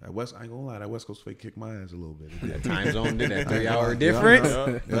real. I ain't gonna lie. That West Coast fake kicked my ass a little bit. That time zone did that 3-hour difference.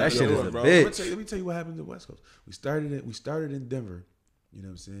 That shit is a bitch. Let me tell you what happened to the West Coast. We started in Denver. You know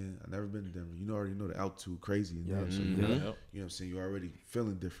what I'm saying? I've never been to Denver. You already know the altitude crazy in there. So you know what I'm saying? You're already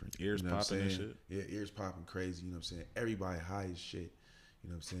feeling different. Ears you know popping what I'm and saying? shit. Yeah, ears popping crazy. You know what I'm saying? Everybody high as shit. You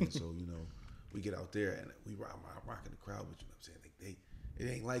know what I'm saying? So, you know, we get out there and I'm rocking the crowd, but you know what I'm saying? Like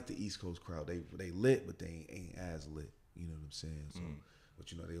it ain't like the East Coast crowd. They lit, but they ain't as lit. You know what I'm saying? So,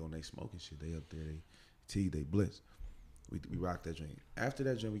 but you know they on they smoking shit. They up there, they blitz. We rock that joint. After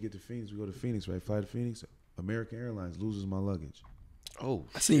that joint, we get to Phoenix. We go to Phoenix, right? Fly to Phoenix. American Airlines loses my luggage. Oh,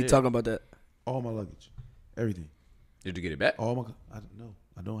 I see you talking about that. All my luggage, everything. Did you get it back? All my,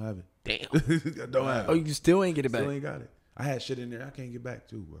 I don't have it. Damn. I don't have it. Oh, you still ain't get it back. Still ain't got it. I had shit in there I can't get back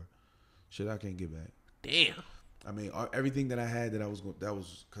too, bro. Shit I can't get back. Damn. I mean, everything that I had that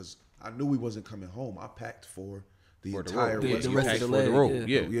was because I knew we wasn't coming home. I packed for the entire the West rest of the Coast. leg, the road.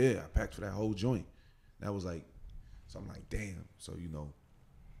 yeah. Yeah, I packed for that whole joint. That was like, so I'm like, damn. So you know,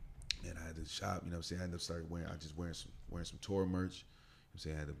 and I had to shop. You know what I'm saying? I ended up started wearing some tour merch. You know what I'm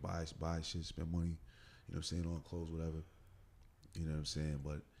saying? I had to buy shit, spend money. You know what I'm saying, on clothes, whatever. You know what I'm saying?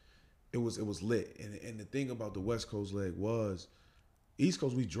 But it was lit. And the thing about the West Coast leg was, East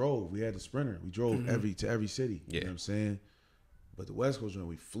Coast we drove. We had the Sprinter. We drove to every city. You know what I'm saying? But the West Coast joint,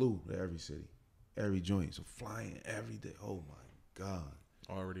 we flew to every city, every joint. So flying every day. Oh my God.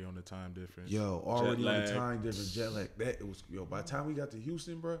 Already on the time difference. Yo, already on the time difference, jet lag. That it was by the time we got to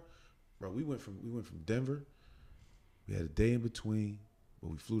Houston, bro, we went from Denver. We had a day in between, but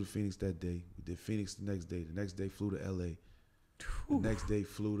we flew to Phoenix that day. We did Phoenix the next day. The next day flew to LA. The next day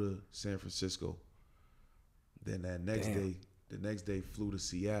flew to San Francisco. Then the next day flew to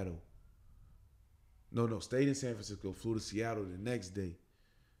Seattle. No, stayed in San Francisco, flew to Seattle the next day.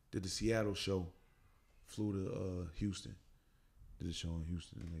 Did the Seattle show. Flew to Houston. Did the show in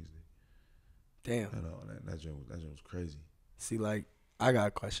Houston the next day. Damn. That joint was crazy. See, like, I got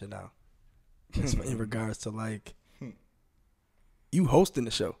a question now. In regards to, like, you hosting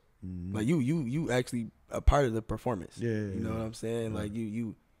the show. Mm-hmm. Like, you actually a part of the performance. Yeah. You know what I'm saying? Yeah. Like,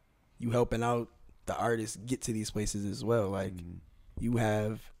 you helping out the artists get to these places as well. Like, you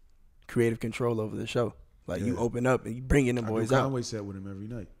have creative control over the show. Like, you open up and you bring in the boys out. I do Conway set with him every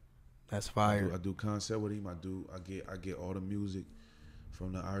night. That's fire. I do concept with him. I get all the music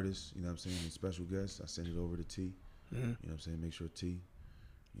from the artists, you know what I'm saying, and special guests. I send it over to T. You know what I'm saying? Make sure T, you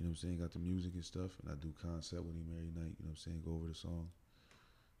know what I'm saying, got the music and stuff. And I do concept with him every night, you know what I'm saying, go over the song.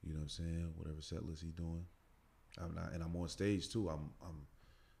 You know what I'm saying? Whatever set list he doing. I'm on stage too. I'm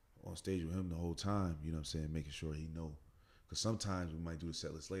on stage with him the whole time, you know what I'm saying, making sure he know. Because sometimes we might do the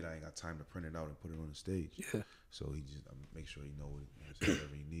set list later. I ain't got time to print it out and put it on the stage. Yeah. So he just make sure he know what, you know what I'm saying,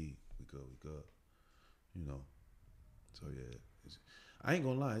 whatever he need. We good. You know. So yeah. I ain't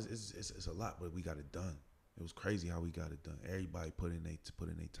gonna lie, it's a lot, but we got it done. It was crazy how we got it done. Everybody put in their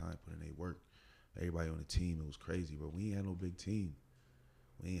time, put in their work. Everybody on the team, it was crazy, bro. We ain't had no big team.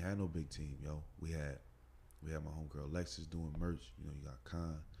 Yo. We had my homegirl Lexus doing merch. You know, you got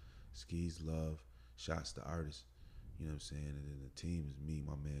Khan, Skis, Love, Shots, the artist. You know what I'm saying? And then the team is me,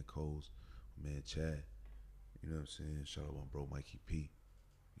 my man Coles, my man Chad. You know what I'm saying? Shout out my bro Mikey P.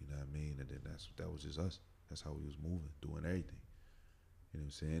 You know what I mean? And then that was just us. That's how we was moving, doing everything. You know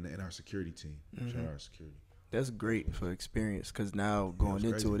what I'm saying? And our security team. Shout out our security. That's great for experience, because now going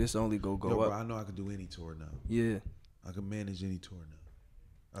into it, it's only go Yo, bro, up. I know I can do any tour now. Yeah. I can manage any tour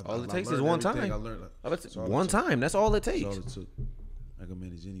now. All it takes is one time. I learned, one time. That's all it takes. That's all it took. I can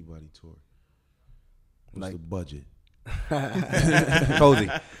manage anybody tour. What's the budget? Cozy.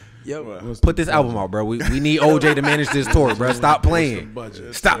 Yo, put this album out, bro. We need OJ to manage this tour, bro. Stop playing.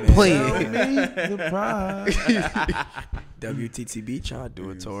 Stop playing. The prize. WTTB trying to do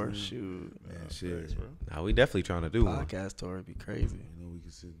a tour. Shoot. Man, shit. Nah, we definitely trying to do one. Podcast tour would be crazy. You know, we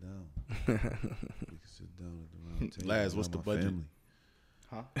can sit down. We can sit down at the round table. Laz, what's the budget? Family.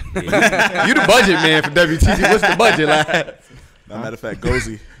 Huh? You the budget man for WTT. What's the budget, Laz? Matter of fact,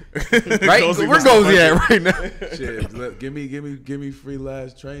 Gozy. Right? Where Gozy at right now? Shit, look, give me free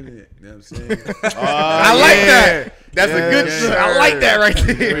Laz training. You know what I'm saying? I like that. That's a good shit. I like that right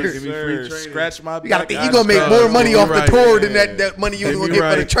there. Give me free training. Scratch my back. You gotta think you gonna make more money off the tour than that money you gonna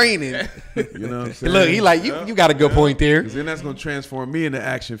get for the training. You know what I'm saying? Look, he like you got a good point there. Because then that's gonna transform me into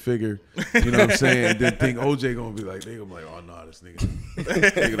action figure. You know what I'm saying? And then think OJ gonna be like, they gonna be like, oh no, this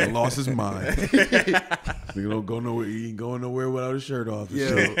nigga done lost his mind. Nigga don't go nowhere. He ain't going nowhere without his shirt off.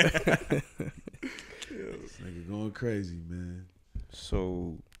 Yeah. This nigga going crazy, man.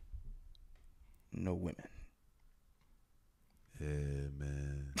 So, no women. Yeah,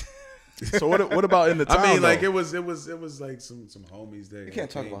 man. So what about in the town? I mean, like though? it was like some homies that You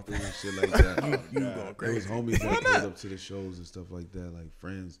can't talk about that and shit like that. You going crazy. It was homies that pulled up to the shows and stuff like that, like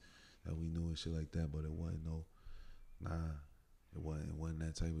friends that we knew and shit like that. But it wasn't it wasn't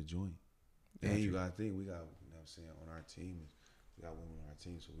that type of joint. And you gotta think we got, you know what I'm saying, on our team, We got women on our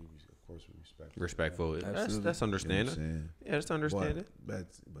team, so of course we respect. Respectful. That's Absolutely. that's understanding. You know what I'm saying? Yeah, that's understanding. But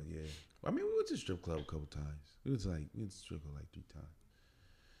yeah, I mean, we went to the strip club a couple times. We went to the strip club like 3 times.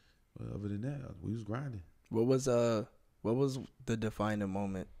 But other than that, we was grinding. What was the defining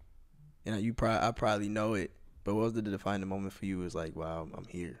moment? And I probably know it, but what was the defining moment for you? It was like, wow, I'm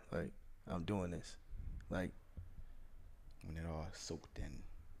here. Like, I'm doing this. Like, when it all soaked in.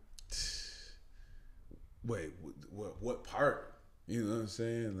 Wait, what part? You know what I'm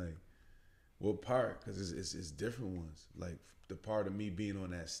saying? Like, what part? Because it's different ones. Like, the part of me being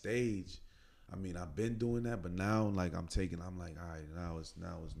on that stage, I mean, I've been doing that, but now, like, I'm like, all right,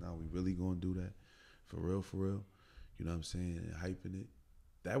 now we really gonna do that for real. You know what I'm saying? And hyping it.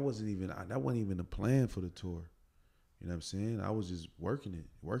 That wasn't even the plan for the tour. You know what I'm saying? I was just working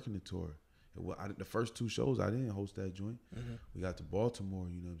the tour. The first 2 shows, I didn't host that joint. Mm-hmm. We got to Baltimore,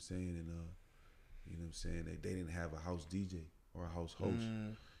 you know what I'm saying? And, you know what I'm saying? They didn't have a house DJ or a house host. You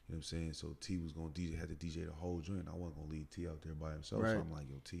know what I'm saying? So T was going to had to DJ the whole joint. I wasn't going to leave T out there by himself. Right. So I'm like,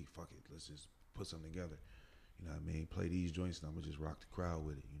 yo, T, fuck it. Let's just put something together. You know what I mean? Play these joints and I'm going to just rock the crowd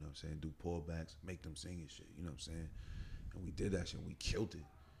with it. You know what I'm saying? Do pullbacks, make them sing and shit. You know what I'm saying? And we did that shit and we killed it.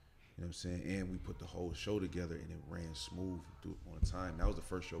 You know what I'm saying? And we put the whole show together and it ran smooth on time. That was the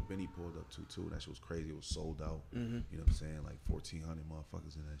first show Benny pulled up to too. That shit was crazy. It was sold out. Mm-hmm. You know what I'm saying? Like 1,400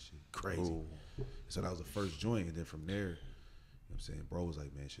 motherfuckers in that shit. Crazy. Ooh. So that was the first joint. And then from there, you know what I'm saying? Bro was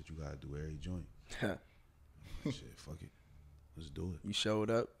like, man, shit, you gotta do every joint. Like, shit, fuck it. Let's do it. You showed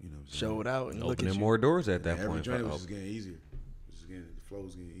up. You know what I'm saying? Showed out and opening more doors at that point. Every joint was just getting easier. The flow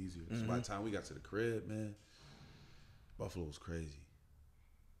was getting easier. Mm-hmm. So by the time we got to the crib, man, Buffalo was crazy.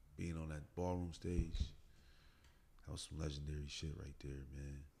 Being on that ballroom stage, that was some legendary shit right there,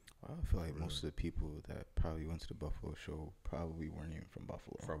 man. Well, I feel like most of the people that probably went to the Buffalo show probably weren't even from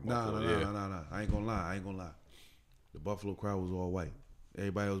Buffalo. No. I ain't gonna lie. The Buffalo crowd was all white.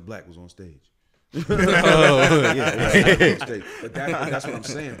 Everybody else black was on stage. But that's what I'm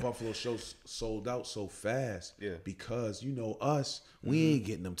saying. Buffalo shows sold out so fast because you know us, we ain't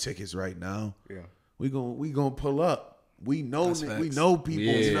getting them tickets right now. Yeah, we gonna pull up. We know people.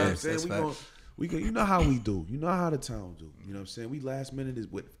 Yeah, you know what I'm saying? You know how we do. You know how the town do. You know what I'm saying? We last minute is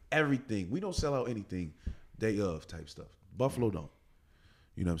with everything. We don't sell out anything day of type stuff. Buffalo don't.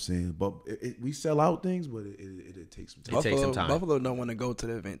 You know what I'm saying? But we sell out things, but it takes some time. It takes some time. Buffalo don't want to go to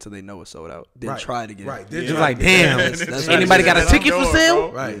the event till they know it's sold out. Then try to get it. It's like, damn, anybody got a ticket for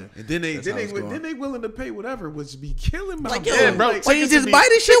sale? Right. And then they willing to pay whatever, which be killing me. Like, yo, bro, why you just buy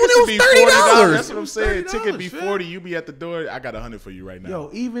this shit when it was $30? That's what I'm saying. Ticket be $40, you be at the door. I got $100 for you right now. Yo,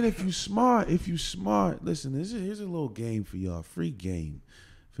 even if you smart, listen, here's a little game for y'all, free game.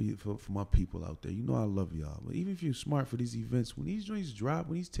 For my people out there, you know I love y'all. But even if you're smart for these events, when these joints drop,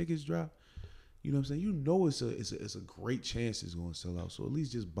 when these tickets drop, you know what I'm saying? You know it's a great chance it's going to sell out. So at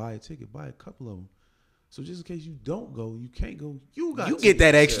least just buy a ticket, buy a couple of them. So just in case you don't go, you can't go, you get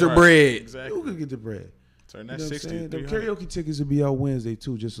that extra bread. Exactly. You can get the bread. Turn that 60. The karaoke tickets will be out Wednesday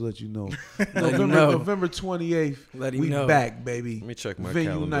too, just to let you know. November 28th, we know. Back, baby. Let me check my Venue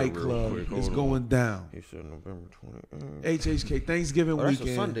calendar Nightclub is going down. You said November 20th. HHK Thanksgiving weekend. That's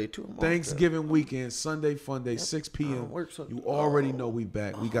a Sunday too. Thanksgiving weekend, Sunday fun day, 6 p.m. You already know we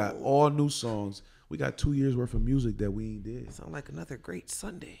back. We got all new songs. We got 2 years worth of music that we ain't did. Sound like another great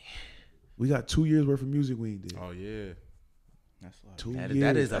Sunday. We got 2 years worth of music we ain't did. Oh yeah. That's a lot. 2 years.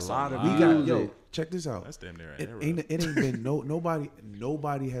 That is a lot of music. We got check this out. That's damn near it ain't been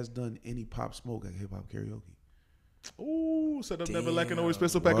nobody has done any Pop Smoke at HipHopKaraoke. Ooh, set up never lacking always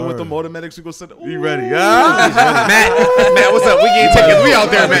pistol packing with the automatics. We go set up. You ready? Matt, what's up? We getting tickets. We out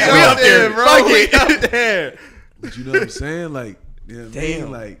there, man. We out there, bro. We out there. But you know what I'm saying? Like, you know what I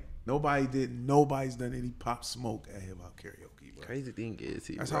mean? Like nobody's done any Pop Smoke at HipHopKaraoke, bro. Crazy thing is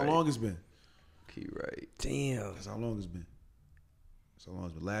that's how long it's been. He right. Damn. That's how long it's been. So long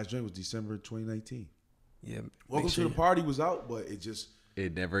as the last drink was December 2019. Yeah. Welcome to the Party was out, but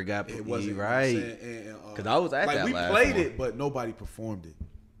it never got it wasn't right. Because I was at that we last played one. it, but nobody performed it.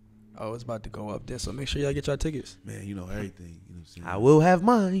 Oh, it's about to go up there, so make sure y'all get y'all tickets. Man, you know everything. You know what I'm saying? I will have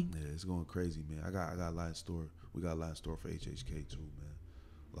mine. Yeah, it's going crazy, man. I got a lot in store. We got a lot in store for HHK too, man.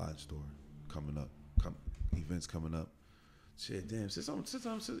 A lot in store coming up. Events coming up. Shit, damn. Since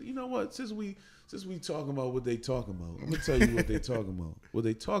you know what? Since we talking about what they talking about, I'm gonna tell you what they talking about. What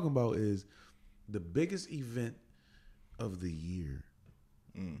they talking about is the biggest event of the year,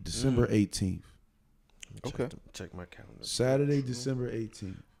 December 18th. Check my calendar. Saturday, December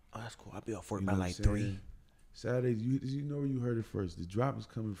 18th. Oh, that's cool. I'll be off work by like 3. Saturday, you know where you heard it first. The drop is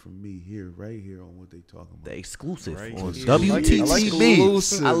coming from me here, right here on What They Talking About. The exclusive Right on here.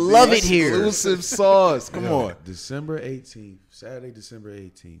 WTTV. I love it here. Exclusive sauce. Come on. December 18th, Saturday, December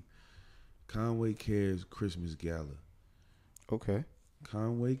 18th, Conway Cares Christmas Gala. Okay.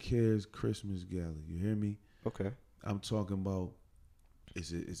 Conway Cares Christmas Gala. You hear me? Okay. I'm talking about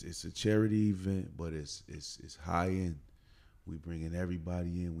it's a charity event, but it's high end. We bringing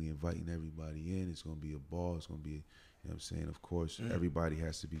everybody in. We inviting everybody in. It's gonna be a ball. It's gonna be, you know what I'm saying? Of course, everybody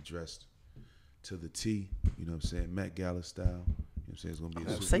has to be dressed to the T. You know what I'm saying? Met Gala style. You know what I'm saying? It's gonna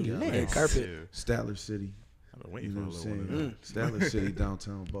be a Say super gala. less. Carpet. Statler City. I've been You waiting know for a what I'm little one of saying? them. Statler City,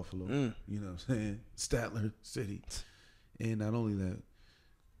 downtown Buffalo. You know what I'm saying? Statler City. And not only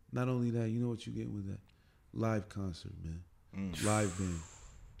that, you know what you get with that? Live concert, man. Live band.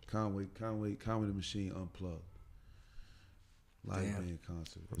 Conway the Machine Unplugged. Live band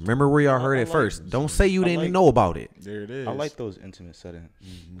concert. Remember where y'all heard it first. Don't say you didn't know about it. There it is. I like those intimate setting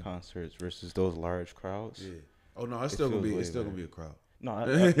concerts versus those large crowds. Yeah. Oh no, it's still gonna be a crowd. No, I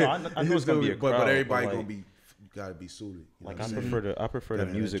know it's gonna be a crowd, but everybody like, gonna be gotta be suited. You know Like what I I'm saying? prefer the Gotta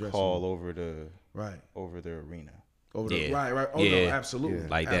have music that dress hall on. over Right. the arena. Over the Yeah. right. Oh Yeah. no, absolutely. Yeah.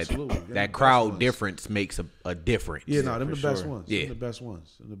 Like absolutely. Them the that best crowd ones. difference makes a difference. Yeah, no, them for the best sure. ones. Yeah. Them the best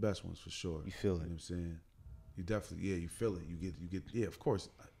ones. Them the best ones for sure. You feel You know it. what I'm saying? You definitely, you feel it. You get, yeah, of course.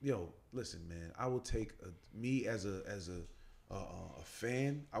 Yo, listen, man, I will take me as a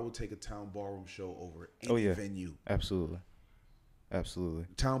fan. I would take a town ballroom show over any venue. Absolutely.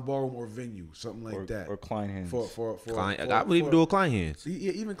 Town ballroom or venue, something like that. Or Kleinhans. For I believe do a client hands.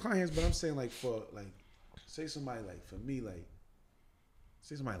 Yeah, even Kleinhans, but I'm saying like for like, say somebody like for me like,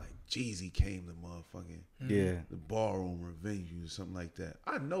 say somebody like Jeezy came to motherfucking the ballroom or venue or something like that.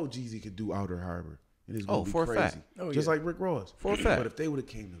 I know Jeezy could do Outer Harbor. And it's gonna be for a crazy. fact. Just like Rick Ross. For a fact. But if they would have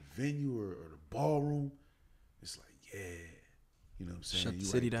came to venue or the ballroom, it's like, yeah. You know what I'm saying? Shut the You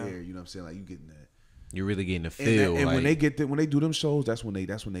city right down. there, you know what I'm saying? Like you getting that. You're really getting a And, feel. and like, when they do them shows, that's when they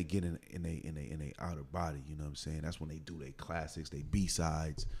get in a outer body, you know what I'm saying? That's when they do their classics, they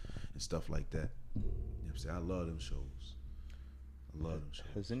B-sides and stuff like that. You know what I'm saying? I love them shows. I love them shows.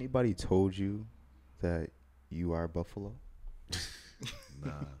 Has anybody told you that you are Buffalo?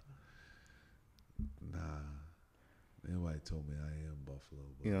 Nah. Nobody told me I am Buffalo.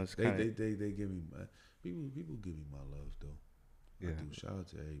 But You know, it's they kinda- they give me people give me my love though. Yeah. I do. Shout out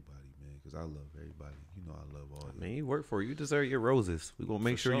to everybody, man, because I love everybody. You know I love all of man, you work for it. You deserve your roses. We're gonna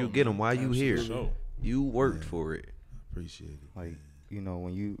make For sure you sure, get them man. while you here. Sure. You worked for it. Appreciate it. Like, man. you know,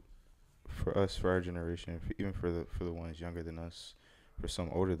 when you, for us, for our generation, even for the ones younger than us, for some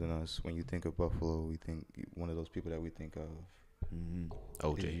older than us, when you think of Buffalo, we think one of those people that we think of Mm-hmm. is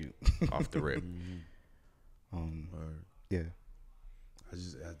OJ you. off the rip. Yeah.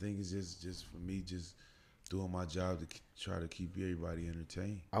 I think it's just for me, just doing my job to try to keep everybody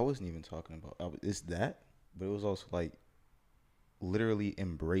entertained. I wasn't even talking about it's that, but it was also like literally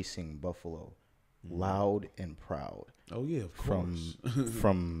embracing Buffalo, loud and proud. Oh yeah, of From course.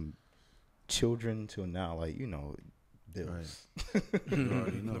 from children till now, like, you know, Bills. You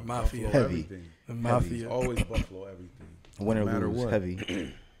already know. The mafia. Buffalo, Heavy. everything. The It's mafia. always Buffalo everything. Win or No matter lose, what. heavy.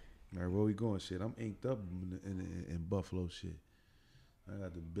 No matter where we going, shit. I'm inked up in Buffalo shit. I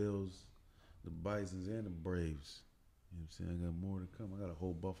got the Bills, the Bisons, and the Braves. You know what I'm saying? I got more to come. I got a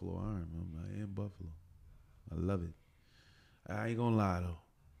whole Buffalo arm. I am Buffalo. I love it. I ain't gonna lie though.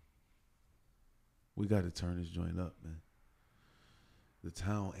 We got to turn this joint up, man. The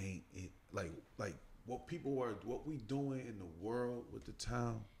town ain't it, like what we doing in the world with the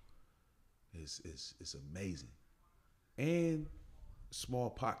town is amazing. And small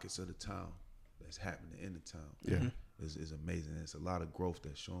pockets of the town that's happening in the town is amazing. It's a lot of growth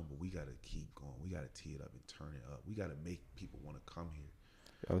that's shown, but we got to keep going. We got to tee it up and turn it up. We got to make people want to come here.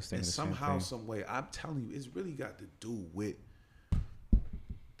 I was thinking And the same somehow, thing. some way, I'm telling you, it's really got to do with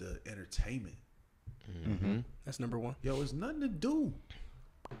the entertainment. That's number one. Yo, it's nothing to do.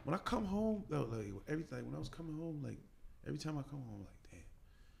 When I come home, though, like everything, when I was coming home, like every time I come home, like, damn,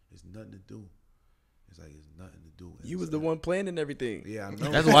 it's nothing to do. It's like it's nothing to do. You was the one planning everything. Yeah, I know.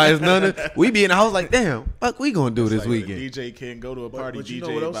 That's why it's none of we be in the house like, damn, fuck we gonna do this Like, weekend. the DJ can't go to a party. But you DJ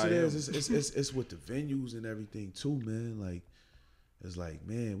know what else by it him. is? It's with the venues and everything too, man. Like, it's like,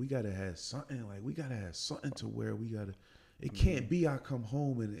 man, we gotta have something. Like, we gotta have something to where we gotta. It can't be I come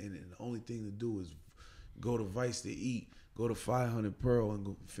home and the only thing to do is go to Vice to eat, go to 500 Pearl and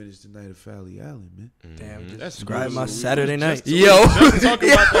go finish the night at Valley Island, man. Damn, just That's describe cool. my We Saturday night. Yo, Just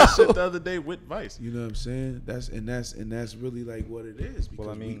talking about that shit the other day with Vice. You know what I'm saying? That's really like what it is. Because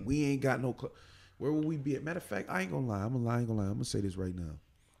Well, I mean- we ain't got no. Where would we be at? Matter of fact, I ain't gonna lie. I'm gonna say this right now.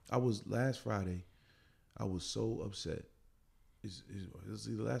 I was last Friday. I was so upset. It was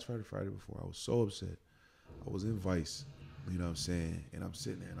either last Friday or Friday before. I was so upset. I was in Vice, you know what I'm saying? And I'm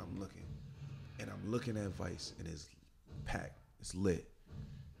sitting there and I'm looking at Vice, and it's packed. It's lit.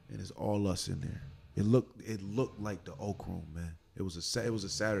 And it's all us in there. It looked like the Oak Room, man. It was a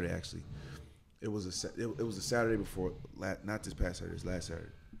Saturday, actually. It was a Saturday before, not this past Saturday, this last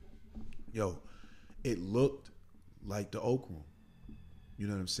Saturday. Yo, it looked like the Oak Room. You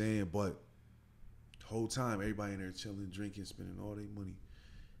know what I'm saying? But the whole time, everybody in there chilling, drinking, spending all their money.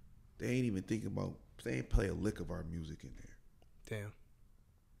 They ain't even thinking about, they ain't play a lick of our music in there.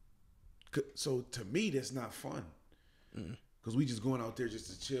 Damn. So to me, that's not fun. Because we just going out there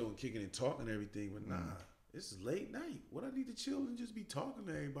just to chill and kicking and talking and everything. But nah, this is late night. What I need to chill and just be talking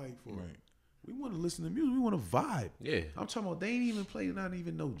to everybody for? Right. We want to listen to music. We want to vibe. Yeah. I'm talking about, they ain't even play, not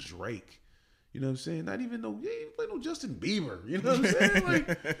even no Drake. You know what I'm saying? Not even no, they ain't play no Justin Bieber. You know what I'm saying?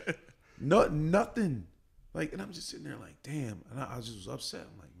 Like, nothing. Like, and I'm just sitting there like, damn. And I just was upset.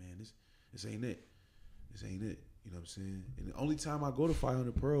 I'm like, man, this ain't it. This ain't it. You know what I'm saying? And the only time I go to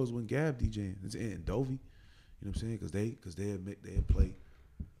 500 Pearl is when Gab DJing and Dovey. You know what I'm saying? Because they play. You know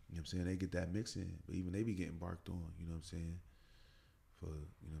what I'm saying? They get that mix in. But even they be getting barked on. You know what I'm saying? For,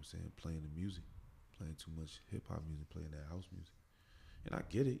 you know what I'm saying, playing the music. Playing too much hip-hop music, playing that house music. And I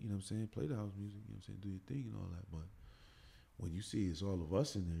get it, you know what I'm saying? Play the house music, you know what I'm saying? Do your thing and all that. But when you see it's all of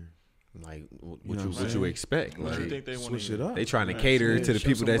us in there. Like, what you expect? What like, you think they want switch it up? They trying to cater to the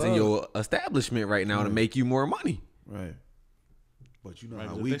people that's in your establishment right now to make you more money. Right. But you know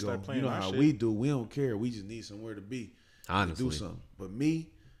how we go. You know how we do. We don't care. We just need somewhere to be. Honestly. To do something. But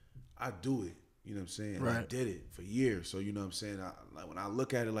me, I do it. You know what I'm saying? Right. I did it for years. So you know what I'm saying? Like when I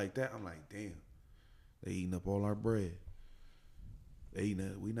look at it like that, I'm like, damn. They eating up all our bread. They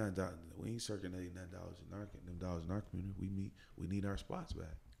eating we ain't circulating them dollars in our community. We need our spots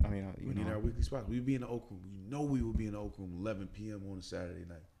back. I mean, we need our weekly spots. We'd be in the Oak Room. You know we would be in the Oak Room 11 p.m. on a Saturday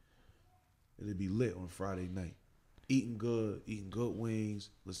night. It'd be lit on Friday night. Eating good wings,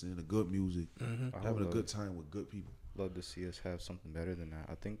 listening to good music, having a good time with good people. Love to see us have something better than that.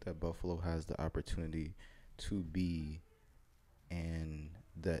 I think that Buffalo has the opportunity to be in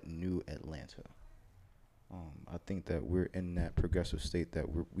that new Atlanta. I think that we're in that progressive state that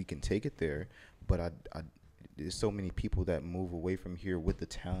we can take it there, but there's so many people that move away from here with the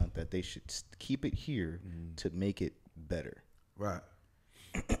talent that they should keep it here to make it better. Right.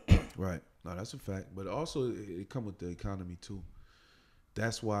 Right. No, that's a fact. But also, it come with the economy, too.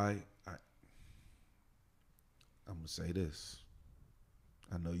 That's why I'm going to say this.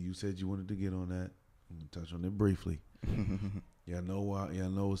 I know you said you wanted to get on that. I'm going to touch on it briefly. Y'all know what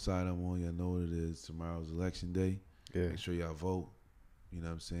side I'm on. Y'all know what it is. Tomorrow's election day. Yeah. Make sure y'all vote. You know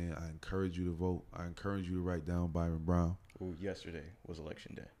what I'm saying? I encourage you to vote. I encourage you to write down Byron Brown. Well, yesterday was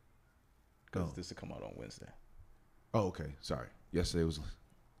election day. Because this will come out on Wednesday. Oh, okay. Sorry. Yesterday was...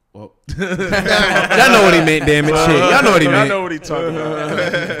 Well, y'all know what he meant, damn it. Shit. Y'all know what he meant. I know what he talking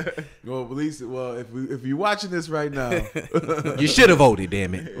about. Well, at least, if you're watching this right now, you should have voted,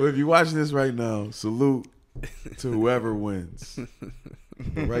 damn it. Well, if you're watching this right now, salute to whoever wins.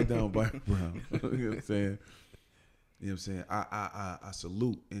 Write down Byron Brown. You know what I'm saying? You know what I'm saying? I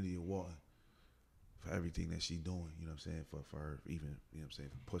salute India Walton for everything that she's doing. You know what I'm saying? For her even, you know what I'm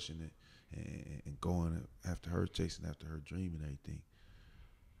saying, for pushing it and going after her, chasing after her dream and everything.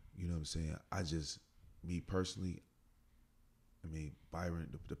 You know what I'm saying? Me personally, I mean,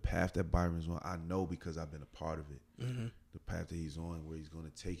 Byron, the path that Byron's on, I know because I've been a part of it. Mm-hmm. The path that he's on, where he's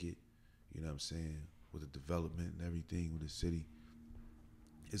going to take it, you know what I'm saying, with the development and everything with the city,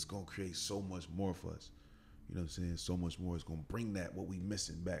 it's going to create so much more for us. You know what I'm saying? So much more. It's going to bring that, what we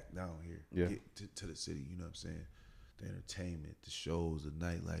missing back down here, get to the city, you know what I'm saying? The entertainment, the shows, the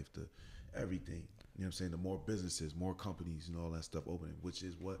nightlife, the everything. You know what I'm saying? The more businesses, more companies, and all that stuff opening, which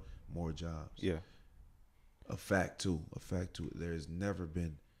is what? More jobs. Yeah. A fact, too. There's never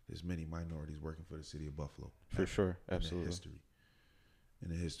been as many minorities working for the city of Buffalo. For sure. Absolutely. In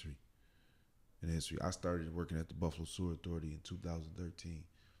the history. I started working at the Buffalo Sewer Authority in 2013.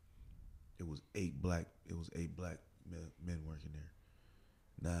 It was eight black men working there.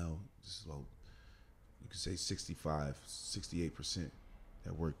 Now, this is about, you could say 68%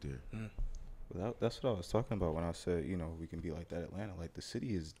 that work there. Mm. Well, that's what I was talking about when I said, we can be like that Atlanta. Like, the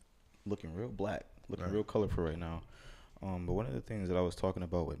city is looking real black, real colorful right now. But one of the things that I was talking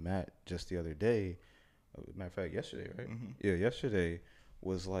about with Matt just the other day, matter of fact, yesterday, right? Mm-hmm. Yeah, yesterday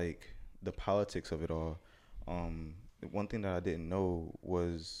was like the politics of it all. One thing that I didn't know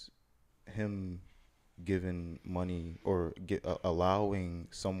was him giving money or allowing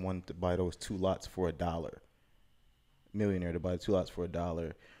someone to buy those 2 lots for $1. Millionaire to buy 2 lots for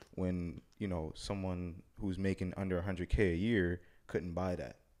 $1. when, you know, someone who's making under 100K a year couldn't buy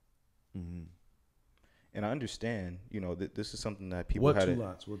that. Mm-hmm. And I understand, you know, that this is something that people What had.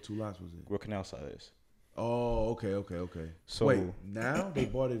 What 2 lots was it? Where Canal Side is. Oh, okay. So wait, now they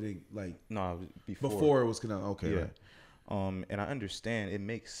bought it in like no, before it was Canal. Okay, yeah. Right. And I understand it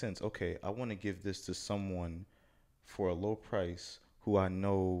makes sense. Okay, I want to give this to someone for a low price who I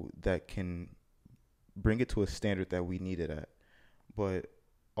know that can bring it to a standard that we need it at. But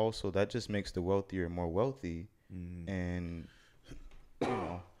also that just makes the wealthier more wealthy, and you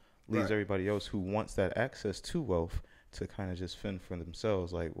know, leaves Right. everybody else who wants that access to wealth to kind of just fend for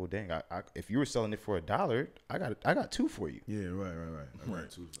themselves. Like, well, dang, I if you were selling it for $1, I got 2 for you. Yeah, right.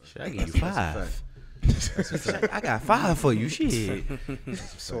 Too. Shit, I give you 5. I got 5 for you. Shit.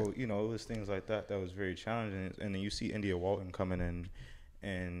 So, you know, it was things like that was very challenging. And then you see India Walton coming in,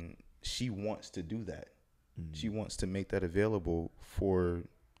 and she wants to do that. She wants to make that available for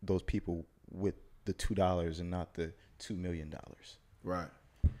those people with the $2 and not the $2 million. Right.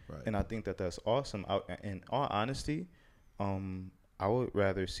 And I think that that's awesome. In all honesty, I would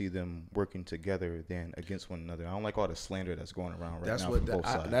rather see them working together than against one another. I don't like all the slander that's going around right now from both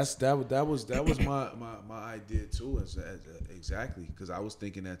sides. That was my idea too. Exactly, because I was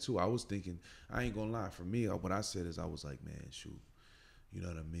thinking that too. I was thinking, I ain't gonna lie. For me, what I said is, I was like, man, shoot, you know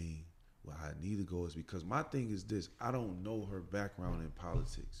what I mean? Well, I need to go is because my thing is this: I don't know her background in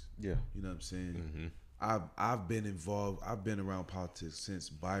politics. Yeah, you know what I'm saying. Mm-hmm. I've been involved. I've been around politics since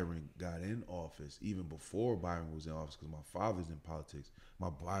Byron got in office, even before Byron was in office, because my father's in politics.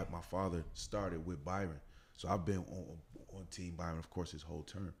 My father started with Byron, so I've been on Team Byron, of course, his whole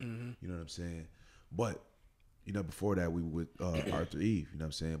term. You know what I'm saying? But you know, before that, we were with Arthur Eve. You know what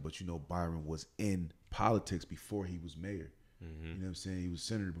I'm saying? But you know, Byron was in politics before he was mayor. You know what I'm saying? He was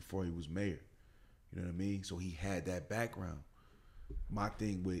senator before he was mayor. You know what I mean? So he had that background. My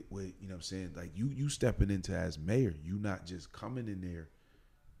thing with you know what I'm saying, like you stepping into as mayor, you not just coming in there,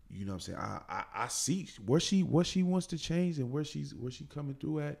 you know what I'm saying. I see what she wants to change and where she coming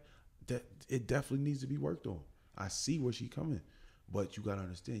through at. That it definitely needs to be worked on. I see where she coming, but you gotta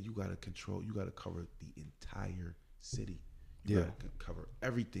understand, you gotta control, you gotta cover the entire city. You gotta cover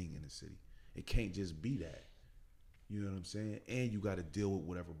everything in the city. It can't just be that. You know what I'm saying? And you gotta deal with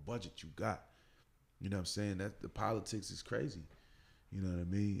whatever budget you got. You know what I'm saying? That the politics is crazy. You know what I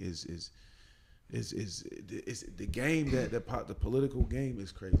mean? Is the game the political game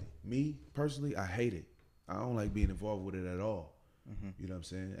is crazy. Me personally, I hate it. I don't like being involved with it at all. You know what I'm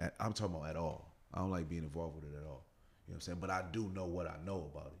saying? I'm talking about at all. I don't like being involved with it at all. You know what I'm saying? But I do know what I know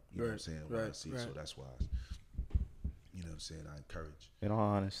about it. You know what I'm saying? What I see. So that's why, you know what I'm saying, I encourage. In all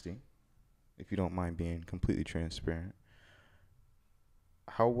honesty, if you don't mind being completely transparent,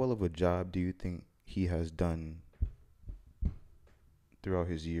 how well of a job do you think he has done throughout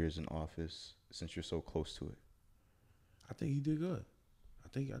his years in office, since you're so close to it? I think he did good. I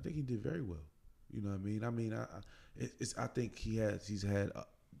think he did very well. You know what I mean? I think he's had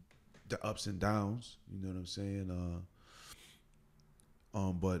the ups and downs. You know what I'm saying?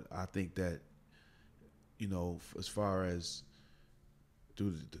 But I think that, you know, as far as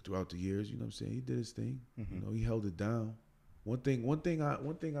throughout the years, you know what I'm saying, he did his thing. You know, he held it down. One thing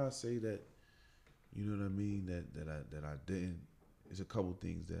I say that, you know what I mean, that I didn't. There's a couple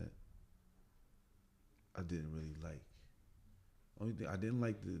things that I didn't really like. Only thing I didn't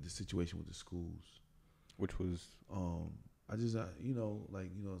like the situation with the schools, which was I just you know, like,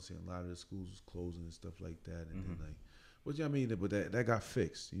 you know what I'm saying, a lot of the schools was closing and stuff like that, and then like, which I mean, but that got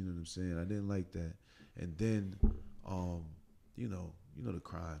fixed. You know what I'm saying? I didn't like that, and then you know the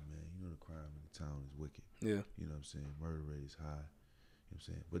crime, man. You know the crime in the town is wicked. Yeah. You know what I'm saying? Murder rate is high. You know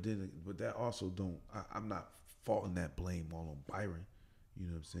what I'm saying? But that also don't. I'm not faulting that blame all on Byron. You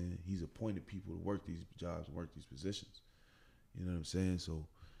know what I'm saying? He's appointed people to work these jobs and work these positions. You know what I'm saying? So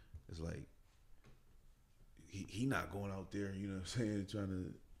it's like he not going out there, you know what I'm saying, trying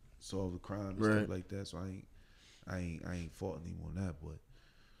to solve the crime and stuff like that. So I ain't faulting him on that, but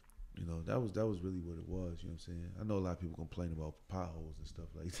you know, that was really what it was. You know what I'm saying? I know a lot of people complain about potholes and stuff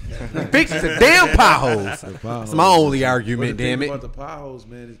like that. Fix the damn potholes. That's my only argument, damn it. But the potholes,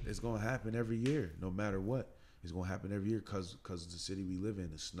 man, it's gonna happen every year, no matter what. It's gonna happen every year because of the city we live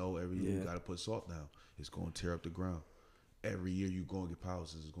in. The snow every year, you gotta put salt down. It's gonna tear up the ground. Every year you gonna get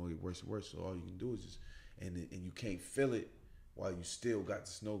potholes. It's gonna get worse and worse. So all you can do is just and you can't feel it while you still got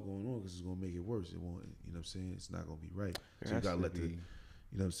the snow going on, because it's gonna make it worse. It won't. You know what I'm saying? It's not gonna be right. So you gotta let the, you know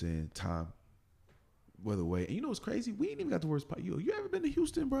what I'm saying, time weather away. And you know what's crazy? We ain't even got the worst part. You ever been to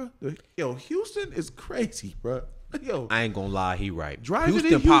Houston, bro? Yo, Houston is crazy, bro. Yo, I ain't gonna lie, he right. Driving in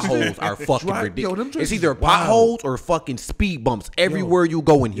Houston Houston. potholes are fucking ridiculous. Them It's joints either is wild. potholes or fucking speed bumps everywhere you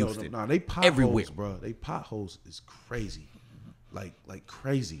go in Houston. Nah, they potholes, everywhere, bro. They potholes is crazy, like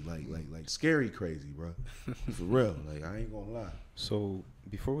crazy, like scary crazy, bro. For real, like I ain't gonna lie. So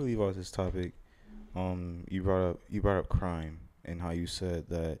before we leave out this topic, you brought up crime and how you said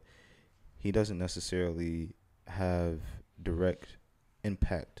that he doesn't necessarily have direct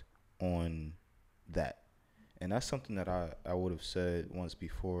impact on that. And that's something that I would have said once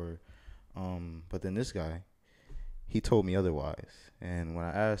before. But then this guy, he told me otherwise. And when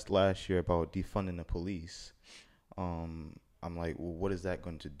I asked last year about defunding the police, I'm like, well, what is that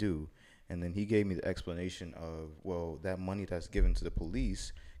going to do? And then he gave me the explanation of, well, that money that's given to the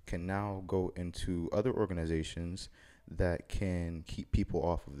police can now go into other organizations that can keep people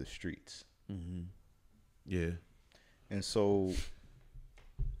off of the streets. Mm-hmm. Yeah. And so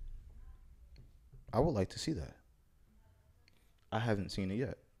I would like to see that. I haven't seen it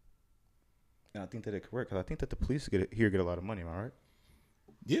yet. And I think that it could work because I think that the police get a lot of money, am I right?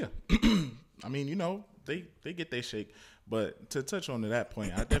 Yeah. I mean, they get their shake. But to touch on to that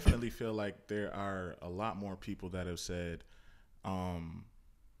point, I definitely feel like there are a lot more people that have said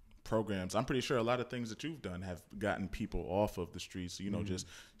programs. I'm pretty sure a lot of things that you've done have gotten people off of the streets, just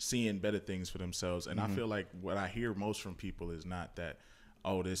seeing better things for themselves. And I feel like what I hear most from people is not that,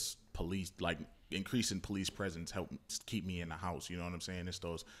 oh, this police, like increasing police presence help keep me in the house. You know what I'm saying? It's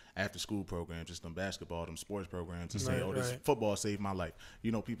those after school programs, it's them basketball, them sports programs to say, oh, this football saved my life.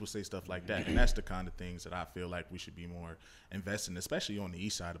 People say stuff like that. And that's the kind of things that I feel like we should be more investing, especially on the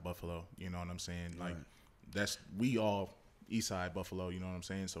east side of Buffalo. You know what I'm saying? Like we all east side Buffalo, you know what I'm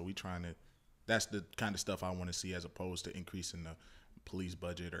saying? So that's the kind of stuff I want to see as opposed to increasing the police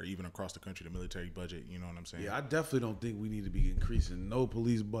budget or even across the country, the military budget, you know what I'm saying? Yeah, I definitely don't think we need to be increasing no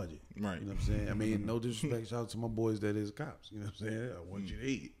police budget. Right. You know what I'm saying? I mean, no disrespect, shout out to my boys that is cops. You know what I'm saying? I want you to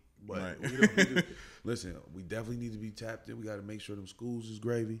eat. But we don't need to, listen, we definitely need to be tapped in. We got to make sure them schools is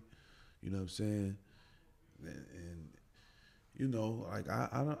gravy. You know what I'm saying? And like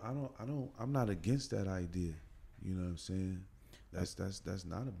I'm not against that idea. You know what I'm saying? That's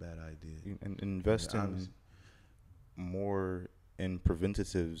not a bad idea. And investing more in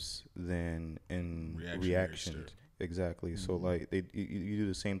preventatives than in reactions. Exactly. Mm-hmm. So like you do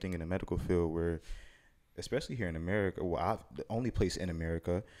the same thing in the medical field where, especially here in America, the only place in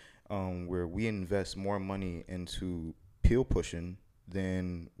America where we invest more money into pill pushing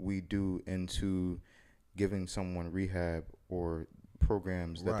than we do into giving someone rehab or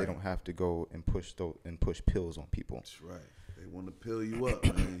programs that they don't have to go and push pills on people. That's right. They want to pill you up,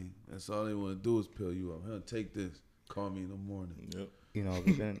 man. That's all they want to do is pill you up. Take this. Call me in the morning. Yep.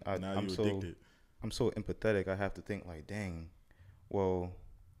 But then I'm so empathetic. I have to think like, dang, well,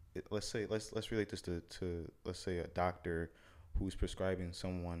 let's relate this to let's say a doctor who's prescribing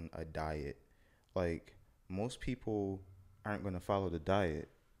someone a diet. Like most people aren't going to follow the diet,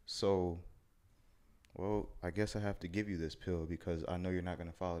 so. Well, I guess I have to give you this pill because I know you're not going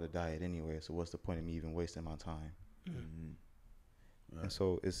to follow the diet anyway. So what's the point of me even wasting my time? Mm-hmm. Right. And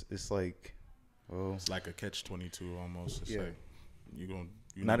so it's like, well, it's like a catch-22 almost. It's like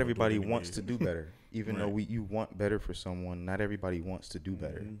not everybody wants to do better, even though you want better for someone. Not everybody wants to do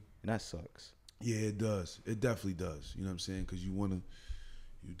better, and that sucks. Yeah, it does. It definitely does. You know what I'm saying? Because you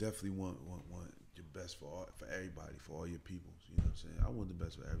definitely want your best for everybody, for all your peoples. You know what I'm saying? I want the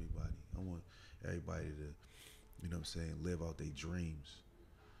best for everybody. I want everybody to, you know what I'm saying, live out their dreams.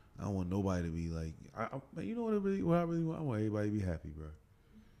 I don't want nobody to be like, you know what I really want? I want everybody to be happy, bro.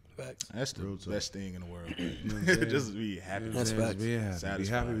 Facts. That's the best thing in the world. You know what I'm saying? Just be happy. You know that's facts. Being happy. Satisfied. Be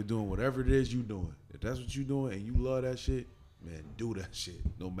happy with doing whatever it is you doing. If that's what you doing and you love that shit, man, do that shit.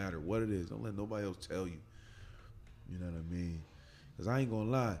 No matter what it is. Don't let nobody else tell you. You know what I mean? Because I ain't going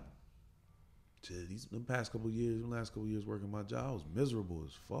to lie. The last couple of years working my job, I was miserable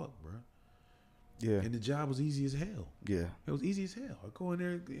as fuck, bro. Yeah. And the job was easy as hell. Yeah. It was easy as hell. I go in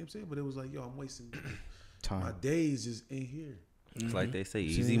there, you know what I'm saying? But it was like, yo, I'm wasting time. My days is in here. It's like they say,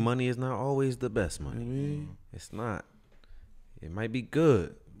 easy money is not always the best money. You know what I mean? It's not. It might be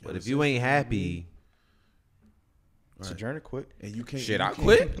good, but if you ain't happy, Sojourner quit. And you can't. Shit, I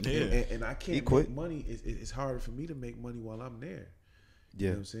quit. And I can't make money. It's harder for me to make money while I'm there. Yeah. You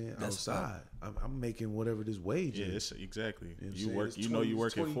know what I'm saying? That's outside. I'm making whatever this wage is. It's exactly. You know work. You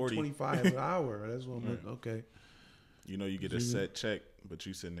work at 40, 25 an hour. That's what I'm like, okay. You get a set check, but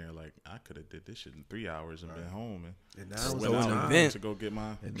you sitting there like, I could have did this shit in 3 hours and been home and now went out to go get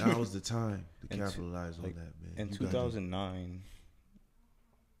my. And now is the time to capitalize on that, man. In 2009,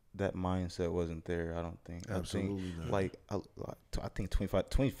 that mindset wasn't there. I don't think. Absolutely not. Like I think 25.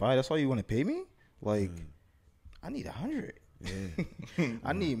 That's all you want to pay me? Like. I need 100. Yeah.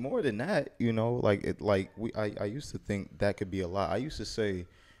 I need more than that, you know. I used to think that could be a lot. I used to say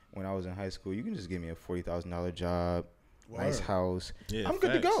when I was in high school, you can just give me a $40,000 job, nice house. Yeah, I'm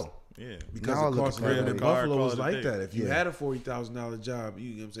good to go. Yeah, Because Now I the look cost of at living it in like- Buffalo Call was it a like day. that. If you Yeah. had a $40,000 job, you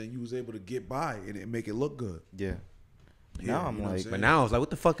know what I'm saying, you was able to get by and make it look good. Yeah. Yeah, Now I'm you know what I'm like, saying? But now it's like, what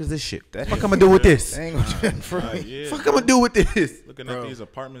the fuck is this shit? What the fuck I'm gonna do with this? they ain't gonna do that for me. yeah. Fuck I'm gonna do with this? Looking at these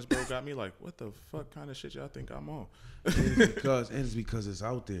apartments, bro, got me like, what the fuck kind of shit y'all think I'm on? It's because it's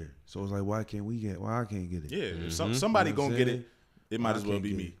out there. So it's like, why I can't get it? Yeah, if somebody You know what gonna I'm get saying? it. It might I as well can't be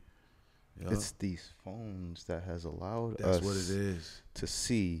get me. it. Yeah. It's these phones that has allowed That's us what it is. to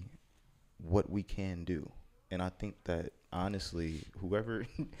see what we can do. And I think that honestly,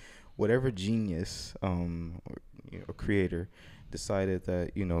 whatever genius or creator decided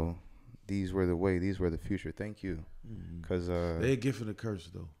that, you know, these were the way, these were the future. Thank you. Because They're a gift and a curse,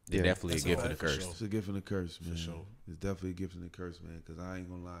 though. They're definitely a gift and a for curse. sure. It's a gift and a curse, man. sure. It's definitely a gift and a curse, man. Because I ain't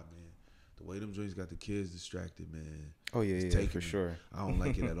gonna lie, man. The way them joints got the kids distracted, man. oh yeah, it's yeah, taking for me. sure. I don't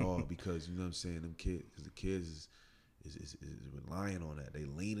like it at all because you know what I'm saying. Them kids, because the kids is relying on that. They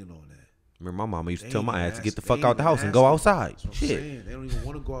leaning on that. Remember, my mama used to They tell ain't my even ass to get the ask- fuck they out ain't the even house and go asking. outside. That's what I'm Shit. saying. They don't even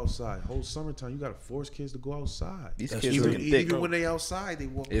want to go outside. Whole summertime, you gotta force kids to go outside. These That's kids true. looking thick. Even when they outside, they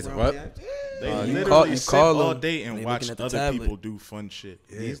walk Is it around. what? there. They you literally you sit call all them, day and they watch looking at the other tablet. people do fun shit.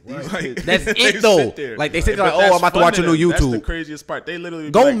 These right. kids, That's They it though. sit there. Like they say, But like, oh, that's I'm about to fun watch a new them. That's the YouTube. craziest part. They literally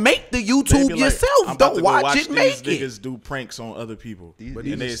be Go like, make the they YouTube be like, yourself. I'm about Don't to go watch it. these Make it. niggas do pranks on other people. But And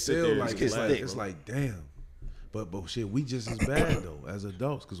these they are sit still there like and it's laugh, like it's bro. like damn. But shit, we just as bad though as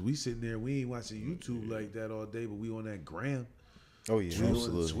adults because we sitting there, we ain't watching YouTube like that all day, but we on that gram, oh yeah, we on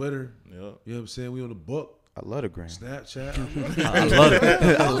absolutely. Twitter. Yep. You know what I'm saying? We on the book, I love the gram. Snapchat. I love it.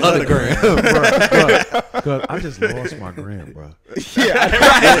 I love the gram. Cause I just lost my gram, bro.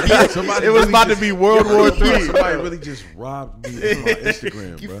 It was about to be World War III. Somebody really just robbed me of my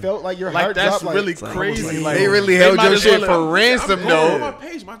Instagram, You bro. felt like your Like heart that's dropped. really Like, crazy. Like They really held might your as shit well- for ransom, I'm going on my though.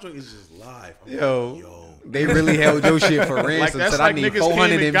 page. My joint is just live. I'm Yo. like, yo. They really held your shit for Like ransom. that's Said like I need niggas 400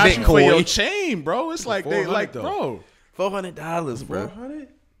 came in and got you for your Bitcoin. chain, bro. It's like they 400 like, though. bro. $400, bro. 400?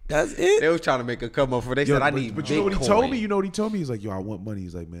 That's it. They was trying to make a come up for. They Yo, said I but- need But Bitcoin. you know what he told me? You know what he told me? He's like, yo, I want money.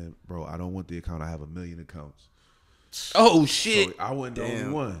 He's like, man, bro, I don't want the account. I have 1 million accounts. Oh So shit! I wasn't the only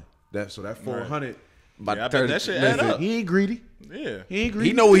Damn. one. So that 400. About Yeah, I to bet turn- that shit add listen, up. He ain't greedy. Yeah. He ain't greedy.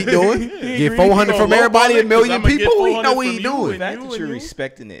 He know what he doing. Get 400 from He everybody, gonna a million I'ma get people. He 400 know what he from you doing. and the fact you that and you're you.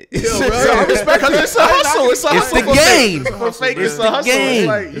 respecting it. I respect because it's a hustle. It's a It's hustle. the game. For fake, it's the a hustle. game. It's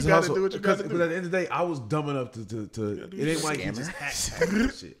like you It's gotta hustle. do what you gotta Because do. at the end of the day, I was dumb enough to it ain't like you just hacked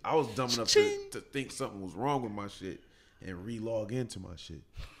that shit. I was dumb enough to think something was wrong with my shit and re-log into my shit.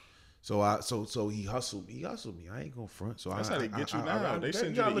 So he hustled me. I ain't gonna front. So That's how they get you I- now. I- They you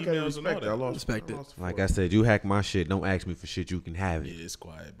send gotta you the look at it emails and all respect. that. I lost- Respect I it. lost Like four. I said, you hack my shit. Don't ask me for shit. You can have it. Yeah, it's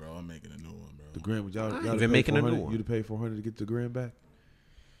quiet, bro. I'm making a new one, bro. The gram, y'all ain't to even pay making a new 400 one. You to pay 400 to get the gram back.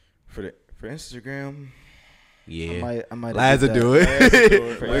 For Instagram, Yeah, I might Liza have do did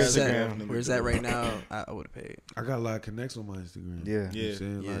it. For Where's Instagram. that? Where's that right now? I would have paid. I got a lot of connects on my Instagram. Yeah. You know what Yeah. I'm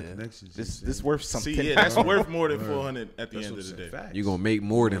saying? A lot of Yeah. connections. This worth something. See, yeah, that's Right. worth more than Right. 400 at the That's end what of the I'm day. saying. Facts. You gonna make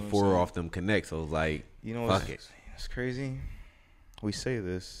more than You know what 4 I'm saying? off them connects. So it's like, You know fuck what's it. it's crazy? We say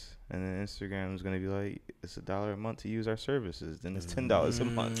this, and then Instagram is gonna be like, it's $1 a month to use our services. Then it's $10 a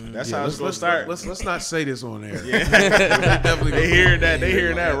month. That's Yeah, how it's gonna start. Let's not say this on air. They hearing that. They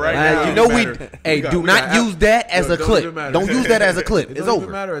hearing that right now. You know we. matter. Hey, We got- do we not got use that as Yo, a don't clip. even matter. Don't use that as a clip. It It's don't even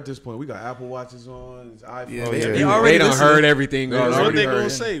over. matter at this point. We got Apple Watches on. It's iPhone. Yeah, yeah. they already They done listening. heard everything. They So what already they heard gonna it.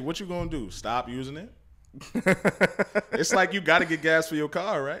 say? What you gonna do? Stop using it? It's like you got to get gas for your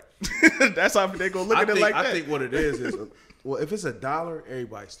car, right? That's how they gonna look at it like that. I think what it is well, if it's $1,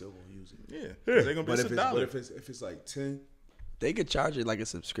 everybody's still gonna use it. Yeah, 'cause they gonna be But it's if a it's dollar. if it's like 10, They could charge it like a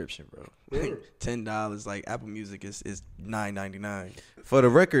subscription, bro. Like $10. Like Apple Music is $9.99. For the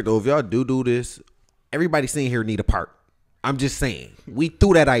record, though, if y'all do this, everybody sitting here need a part. I'm just saying, we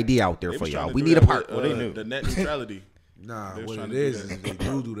threw that idea out there They for was trying y'all. to We do need a that part. with, the net neutrality. nah. They was What trying it to do is that. if they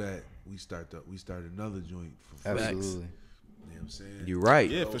do that, we start another joint for free. Absolutely. You know what I'm saying? You're right.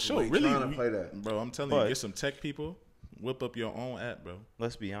 Yeah, for sure. we Really, trying to play that. bro. I'm telling But- you, get some tech people, whip up your own app, bro.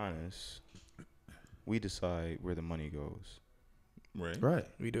 Let's be honest. We decide where the money goes. Right. Right.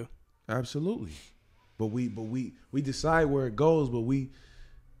 We do. Absolutely. But we decide where it goes, but we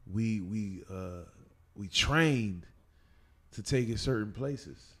trained to take it certain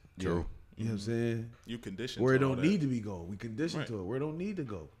places. True. You know what I'm saying? You conditioned Where it to all don't that. need to be go. We condition Right. to it. Where it don't need to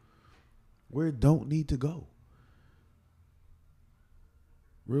go. Where it don't need to go.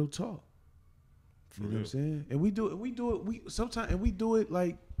 Real talk. You know what I'm saying? And we do it. We sometimes we do it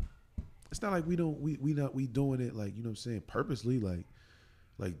like it's not like we doing it like, you know what I'm saying, purposely,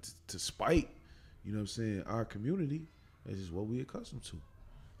 like to spite, you know what I'm saying, our community. It's just what we accustomed to.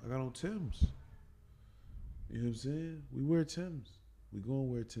 I got on Timbs. You know what I'm saying? We wear Timbs. We gonna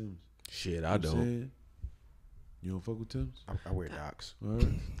wear Timbs. Shit, I don't. You don't fuck with Timbs? I wear Docs. Right.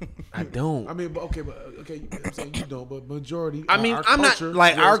 I don't. I mean, but okay. I'm saying you don't, but majority. I mean, our I'm not culture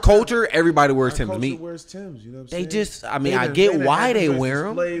like wears our culture. Everybody wears Our Timbs. culture Me, wears Timbs. You know what I'm they saying? just. I mean, They I done- get done why have they them wear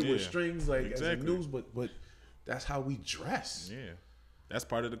them. displayed Yeah. with strings like as a Exactly. news, but that's how we dress. Yeah, that's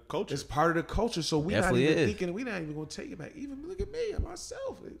part of the culture. It's part of the culture, so we're not Definitely even is. thinking. We're not even gonna take it back. Even look at me and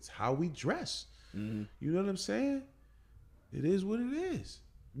myself. It's how we dress. Mm-hmm. You know what I'm saying? It is what it is.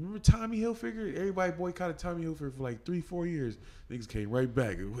 Remember Tommy Hilfiger? Everybody boycotted Tommy Hilfiger for like 3-4 years. Niggas came right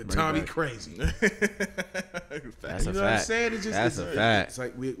back with Tommy back. crazy. That's You a know what I'm fact. saying? It's just That's a fact. It's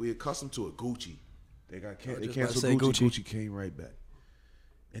like we accustomed to a Gucci. They got they just canceled about to Gucci. say Gucci came right back.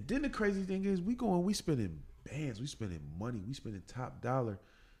 And then the crazy thing is, we spending bands, we spending money, we spending top dollar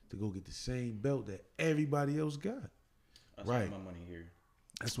to go get the same belt that everybody else got. Right. My money here.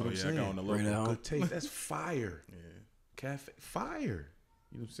 That's what Oh, I'm yeah, I saying. got on the Right logo. now. Good taste. That's fire. Yeah. Cafe fire.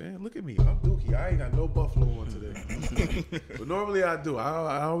 You know what I'm saying? Look at me. I'm Dookie. I ain't got no Buffalo on today. But normally I do.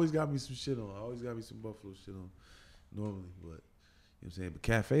 I always got me some shit on. I always got me some Buffalo shit on. Normally. But you know what I'm saying? But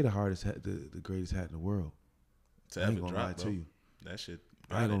Cafe the hardest hat, the greatest hat in the world. To I ain't ever gonna drop, lie to bro. you. That shit.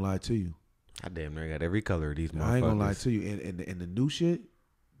 I ain't gonna lie to you. I damn near got every color of these motherfuckers. I ain't gonna lie to you. And the new shit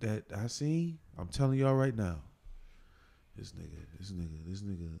that I seen, I'm telling y'all right now. This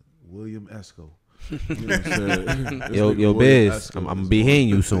nigga, William Esco. You know what I'm saying? This Yo, nigga William Biz, Esco I'm gonna is be on- hitting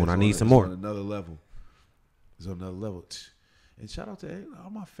you soon. is I on- need is some more. On another level. It's on another level. And shout out to all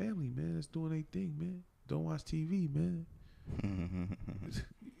my family, man. That's doing their thing, man. Don't watch TV, man.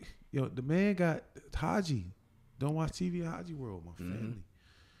 Yo, the man got Haji. Don't watch TV at Haji World, my family.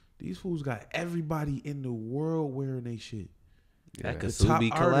 These fools got everybody in the world wearing they shit. That The top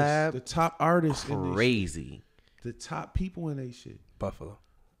Kasubi artists, collab, the top artists in they shit. crazy. The top people in they shit. Buffalo.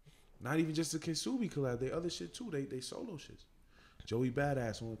 Not even just the Kasubi collab. They other shit too. They solo shits. Joey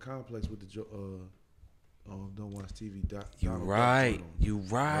Badass on Complex with the Don't Watch TV. You Donald Duck right. joint on. You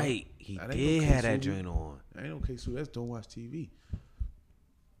right. He That ain't did no have that Kasubi. joint on. Ain't no Kasubi. That's Don't Watch TV.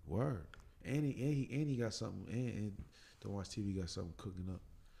 Word. And he got something. And Don't Watch TV got something cooking up.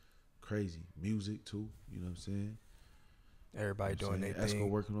 Crazy music too. You know what I'm saying? Everybody doing their Esco thing.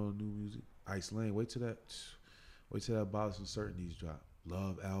 working on new music. Ice Lane. Wait till that Bottles and Certainties drop.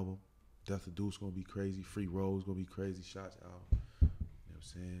 Love album. Death of Deuce gonna be crazy. Free Rose gonna be crazy. Shots album. You know what I'm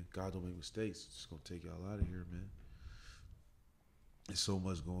saying? God Don't Make Mistakes. It's just gonna take y'all out of here, man. There's so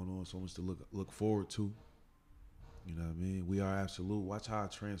much going on. So much to look forward to. You know what I mean? We are absolute. Watch how I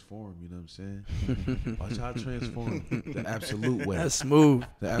transform. You know what I'm saying? Watch how I transform. The absolute way. That's smooth.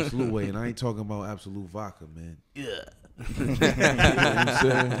 The absolute way. And I ain't talking about absolute vodka, man. Yeah. You know what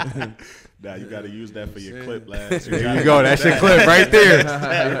I'm saying? Nah, you got to use that for your clip, lads. There you go. That's your clip right there.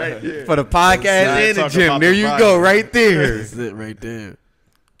 For the podcast and the Talking gym. about There the you podcast. go. Right there. That's it right there.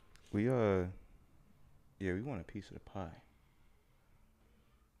 We we want a piece of the pie.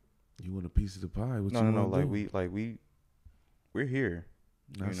 You want a piece of the pie? What No, you no, wanna like do? we're here,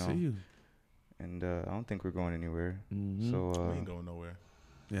 I you know. see you. and I don't think we're going anywhere. Mhm. So We ain't going nowhere.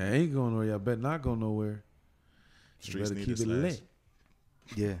 Yeah, I ain't going nowhere. Y'all better not go nowhere. You Streets better need keep us, it lads. lit.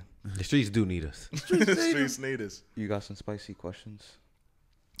 yeah, The streets do need us. Streets need us. you got some spicy questions.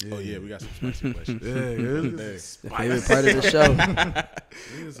 Oh, yeah, we got some spicy questions. Yeah, let's get Hey. some The favorite spice. part of the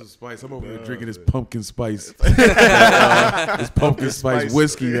show. We need some spice. I'm over here No, drinking this man. pumpkin spice. This pumpkin spice spice.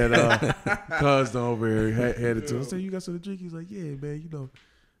 whiskey that Cuz over here had it to. I said, you got something to drink? He's like, yeah, man, you know,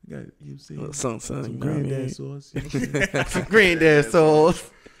 you got, you know what I'm saying? Something, Some you know what I granddad mean? sauce. You know what I'm saying? Granddad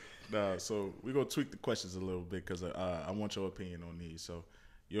souls. Nah, so we're going to tweak the questions a little bit because I want your opinion on these. So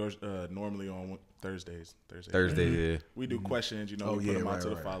yours normally on Thursdays. Thursday, yeah. We do questions, you know, Oh, we yeah, put them out right, to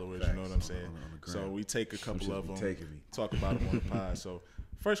the right. followers, you know what I'm Facts. saying? On the So gram. we take a couple shit of be them, taking me. talk about them on the pod. So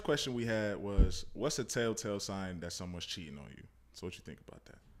first question we had was, what's a telltale sign that someone's cheating on you? So what you think about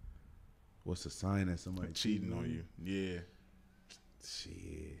that? What's the sign that somebody Cheating on you. Yeah.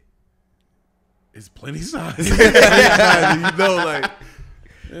 Shit. It's plenty of signs. You know, like,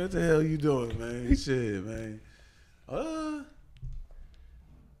 what the hell you doing, man? Shit, man.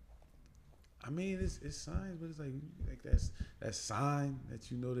 I mean, it's signs, but it's like that sign that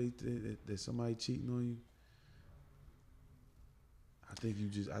you know that somebody cheating on you.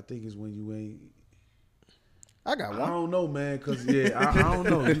 I think it's when you ain't. I got I one. don't know, man, cause yeah, I don't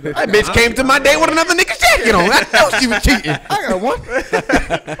know. That bitch came to my day with another nigga jacket on. I know she was cheating. I got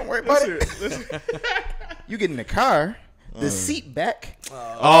one. Don't worry about it. You get in the car, the seat back,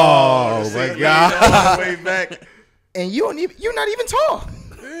 Oh my god. Way back. and you're not even tall.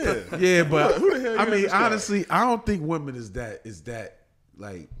 Yeah, but Who the hell I you mean, this guy? honestly, I don't think women is that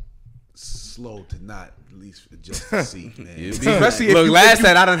like slow to not at least adjust the seat, man. Especially if Look, you, last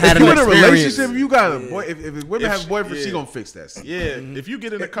that I done had if an you in a experience. relationship, if you got a boy, if women have a boyfriend, yeah. she gonna fix that seat. Yeah, if you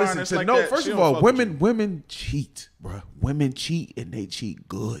get in the car and Listen, it's to like know, that, first she of don't all, fuck with women cheat, bro. Women cheat and they cheat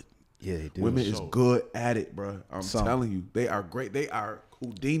good. Yeah, they do. Women is good at it, bro. I'm Some. telling you, they are great. They are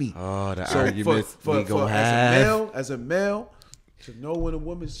Houdini. Oh, the So arguments we gonna as a male, to know when a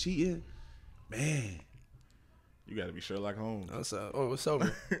woman's cheating, man. you got to be Sherlock Holmes. It's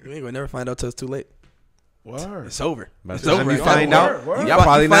over. You ain't gonna never find out till it's too late. Word. It's over. By It's the time over. you You find gotta- out, word. y'all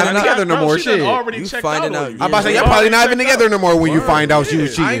probably You not find out- together no Bro, more. she done Shit. already You checked finding out out- on you. I'm about to say y'all Yeah. probably not even together no more when you Word. find out she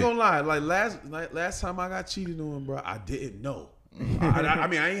was I ain't cheating. gonna lie. Like last time I got cheated on, bro, I didn't know. I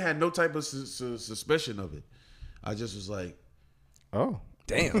mean, I ain't had no type of suspicion of it. I just was like, Oh,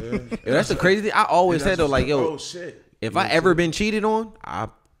 Damn. Yeah, that's the crazy thing. I always said though, like, yo, oh shit. if I ever been cheated on, I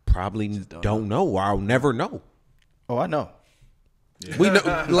probably don't know, or I'll never know. oh, I know. We know,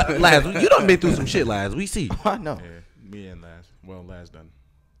 Laz, you done been through some shit, Laz. We see. I know. Yeah, me and Laz. Well, Laz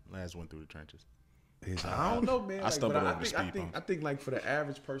went through the trenches. I don't know, man. I Like, stumbled but over the speed bump. I think like for the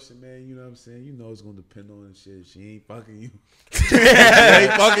average person, man, you know what I'm saying? You know it's gonna depend on the shit. She ain't fucking you. She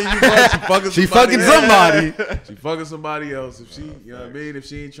ain't fucking you, bro. She fucking somebody else. She fucking somebody else. If she, you know what I mean? If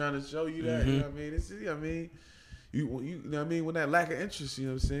she ain't trying to show you that, you know what I mean? It's, you know what I mean? You know what I mean? When that lack of interest, you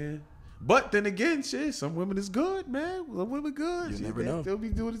know what I'm saying? But then again, shit, some women is good, man. Some women good. You Shit, never they know. still be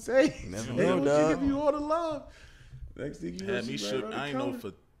doing the same. never They know, gonna dog. give you all the love. Next thing you know, Had me she right shook. around the I ain't know corner.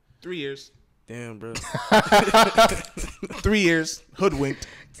 for 3 years. Damn, bro. 3 years, hoodwinked,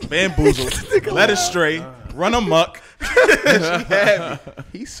 bamboozled, led astray, run amok.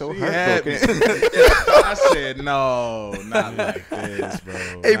 He's so Had me. heartbroken. I said, no, not like this, bro.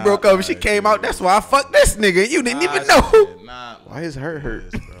 Hey, Not broke up. She like came this. out. That's why I fucked this nigga. You didn't even I know. said, not Why is her like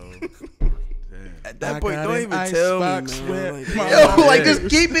hurt? this, bro. At that I point, got don't an even tell me, icebox man. with Like, my- damn. Yo, like, just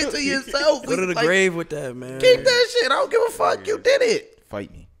keep it to yourself. Go to the Like, grave with that, man. Keep that shit. I don't give a fuck. You did it.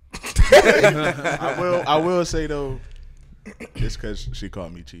 Fight me. I will say though, it's because she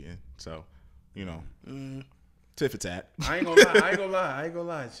caught me cheating. So, you know, tit for tat. I ain't gonna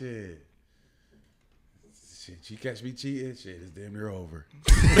lie. Shit, she catch me cheating. Shit, it's damn near over.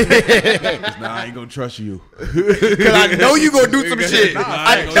 'Cause now I ain't gonna trust you. Because I know you going to do some shit.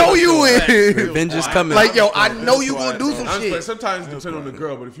 I know you is. Revenge is coming. Like, yo, I know you going to do some shit. Sometimes it depends on the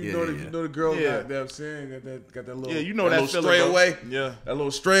girl, but if you know that yeah. you know the girl Yeah. got that I'm saying got that little Yeah, you know that little feeling, stray bro. away. Yeah. That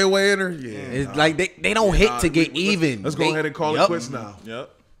little stray away in her. Yeah. It's like they don't hit to get even. Let's go They- ahead and call it Yup. quits now. Yep.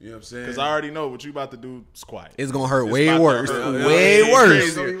 You know what I'm saying? Because I already know what you about to do is quiet. It's going to hurt It's way about to worse. hurt Way It's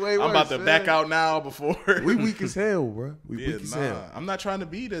worse. gonna be way I'm about worse, to back man. out now before. We weak as hell, bro. We Yeah, weak as nah. hell. I'm not trying to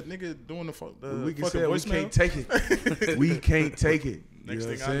be the nigga doing the We can fucking say we voicemail. can't take it. We can't take it. Next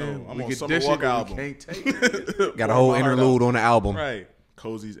You thing what I know, saying? I'm we on can Summer dish Walk it, but album. We can't take it. Got a whole My heart interlude out. on the album. Right.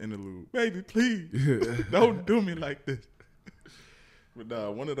 Cozy's interlude. Baby, please. Don't do me like this.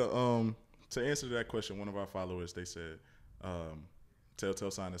 But one of the to answer that question, one of our followers, they said,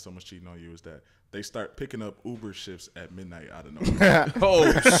 telltale sign that someone's cheating on you is that they start picking up Uber shifts at midnight out of nowhere.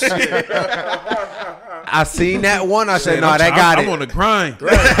 Oh shit! I seen that one. I said, no, that got I'm it. on the grind.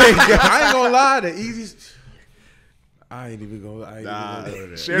 I ain't gonna lie. The easiest. I ain't even gonna. I ain't Nah, even gonna do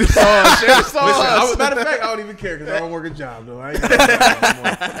that. share the song. Share the song. Listen, matter of fact, I don't even care because I don't work a job though. I ain't gonna do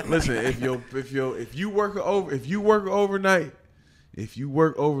that no more. Listen, if you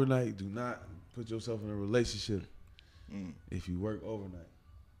work overnight, do not put yourself in a relationship. If you work overnight,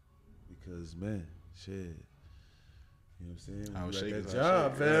 because man, shit. You know what I'm saying? I was You shaking got that that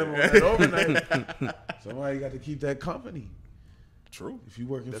job, shit. fam. On that overnight, somebody got to keep that company. True. If you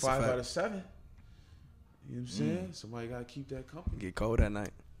working That's a 5 fact. out of 7, you know what I'm saying? Somebody got to keep that company. Get cold at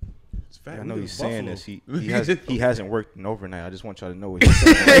night. It's fact. I We know live he's in saying Buffalo. this. He hasn't worked an overnight. I just want y'all to know what he's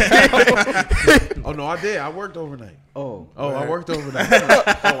saying. Oh no, I did. I worked overnight. Oh, I worked overnight.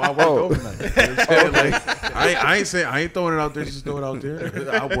 I worked overnight. You know what I'm saying? Like, I ain't saying I ain't throwing it out there just to throw it out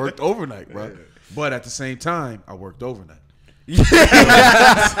there. I worked overnight, bro. But at the same time, I worked overnight. If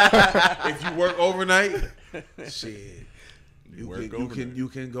you work overnight, shit, you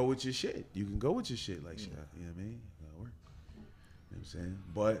can go with your shit. You can go with your shit like shit. You know what I mean? Gotta work. You know what I'm saying?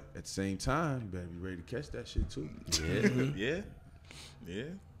 But at the same time, you better be ready to catch that shit too. Yeah. Yeah.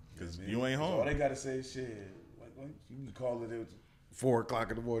 Because you ain't All home. they gotta say is shit. Like, you can call it at 4 o'clock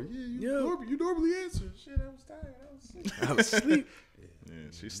in the morning. Yeah, you normally answer. Shit, I was tired. I was asleep. Yeah,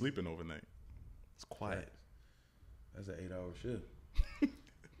 she's sleeping overnight. It's quiet. That's an 8-hour shift.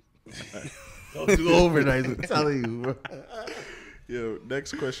 Don't do overnights. I'm telling you, bro. Yo,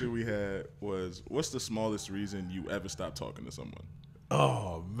 next question we had was, what's the smallest reason you ever stopped talking to someone?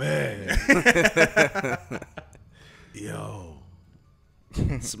 Oh man. Yo.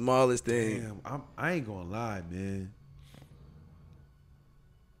 Smallest thing. Damn, I ain't gonna lie, man.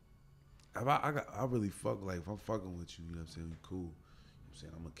 I really fuck, like, if I'm fucking with you, you know what I'm saying, we cool. You know what I'm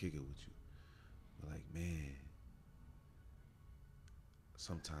saying, I'm gonna kick it with you. But like, man,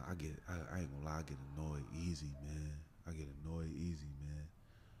 sometimes I ain't gonna lie, I get annoyed easy, man. I get annoyed easy, man.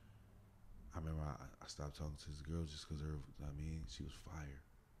 I remember I stopped talking to this girl just because she was fire.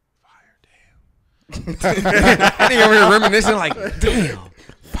 Fire, damn. I think over here reminiscing like, damn,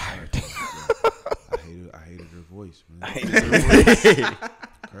 fire, damn. I hated her voice, man. I hated her voice.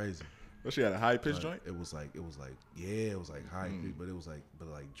 Crazy. Well, she had a high pitch joint. It was like high pitch, but it was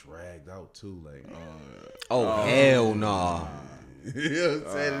like dragged out too, like. Hell nah. You know what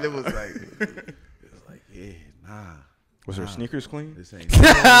I'm saying? And it was like, yeah, nah. Was her sneakers clean? This ain't.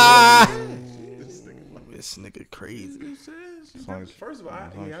 This nigga crazy. First of all, I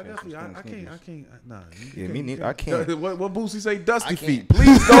can't. Nah. Yeah, me neither. I can't. What Boosie say? Dusty feet.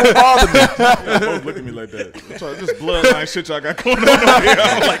 Please don't bother me. Don't look at me like that. This bloodline shit y'all got going on over here.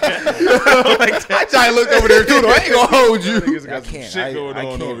 I don't like that. I try to look over there too, though. I ain't gonna hold you. Niggas I got some can't. shit going I on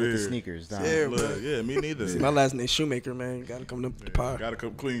can't over with here. the sneakers. Nah. Yeah, bro. Yeah, me neither. My last name Shoemaker, man. You gotta come to the pod. Gotta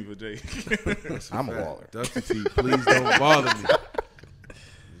come clean for Jay. I'm a Waller. Dusty feet. Please don't bother me.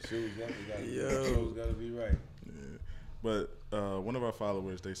 The shoes gotta be right. But one of our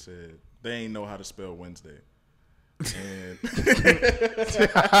followers, they said they ain't know how to spell Wednesday. And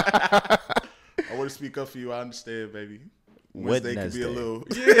I want to speak up for you. I understand, baby. Wednesday could be a little.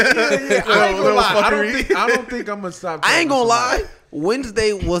 Yeah. I ain't gonna lie. I don't think I'm gonna stop. I ain't gonna talking to lie.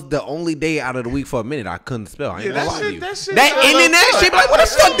 Wednesday was the only day out of the week for a minute I couldn't spell. I ain't gonna lie to you. that shit. That shit, like, where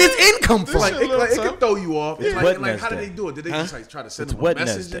the fuck this income from? Like, it can throw you off. It's like, Wednesday. how did they do it? Did they just like try to send It's them a message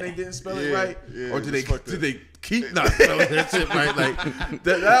Wednesday. and they didn't spell it Yeah, right, yeah, or did just they keep not spelling that shit right? Like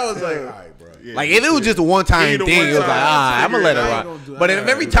that was like, all right, bro. Yeah, Like, if it was just a one-time Either thing, one it was like, time, I'm gonna let it I ain't rock. gonna do- But I if ain't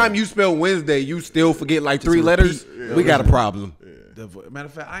every gonna do time you spell Wednesday, you still forget like 3 letters, we got a problem. Matter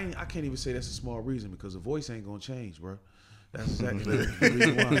of fact, I can't even say that's a small reason because the voice ain't gonna change, bro. That's exactly the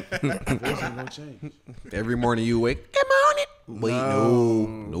reason why. The voice ain't gonna change. Every morning you wake, good morning. Wait,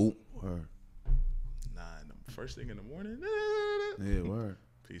 nope. Word. Nah, first thing in the morning. Yeah, word.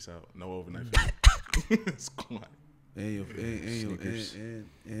 Peace out. No overnight. It's quiet. And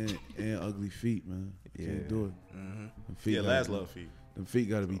ugly feet, man. You can't do it. Them feet Yeah, gotta last be- love feet. Them feet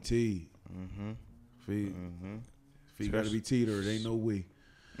gotta be teed. Feet. Feet gotta be teed or it ain't no way.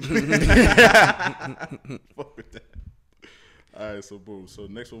 Fuck with that. All right, so boom. So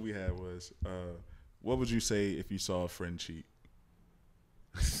next one we had was, what would you say if you saw a friend cheat?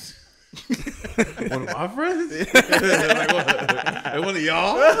 One of my friends? Like one of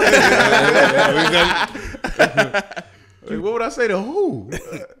y'all? Like, what would I say to who?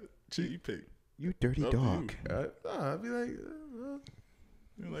 Cheat, you pick. You dirty Up to dog. I'd be like,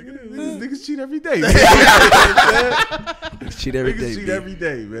 You're like, it is. niggas cheat every day. Man. Cheat every Niggas day. cheat B. every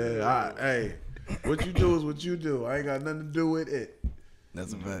day, man. Hey, what you do is what you do. I ain't got nothing to do with it.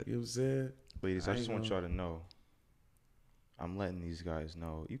 That's a fact. You know what I'm saying? Ladies, I I just ain't want gonna- y'all to know. I'm letting these guys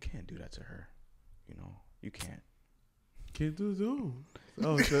know you can't do that to her. You know, you can't. Can't do it.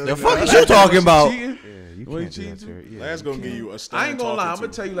 Oh, The fuck is you talking about? Cheating? Yeah, you What, you can't do that to cheating her. Yeah, Last you gonna can't. give you a stone I ain't gonna lie. I'm talking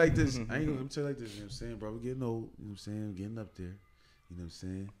gonna to. tell you like this. I ain't gonna tell you like this. You know what I'm saying, bro? We're getting old. You know what I'm saying? I'm getting up there. You know what I'm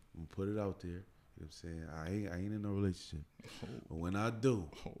saying? I'm gonna put it out there. You know what I'm saying? I ain't in no relationship. But when I do,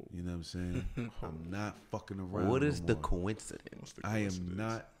 you know what I'm saying? I'm not fucking around. What no is the more. coincidence? I am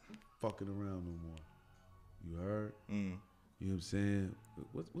not fucking around no more. You heard? You know what I'm saying?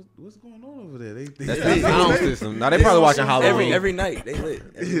 What's going on over there? They That's the sound system. Now they probably watching Halloween. Every night they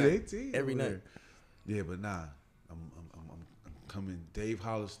lit. they team Every over night. there. Yeah, but nah. I'm coming Dave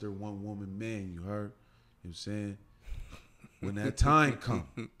Hollister, one woman man, you heard? You know what I'm saying? When that time come.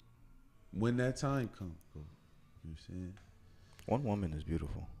 When that time come. You know what I'm saying? One woman is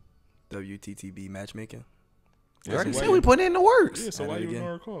beautiful. WTTB matchmaking. You already said we put in the works. Yeah, so Add why it you again.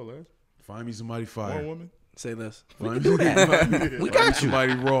 ignore a call, lad? Find me somebody One fire. woman? Say less. We can do that. We got you.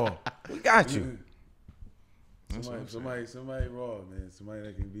 Somebody raw. We got you. Somebody raw, man. Somebody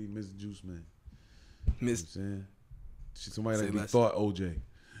that can be Miss Juice Man. You know what I'm Miss. saying? Somebody Say that can be less. thought OJ.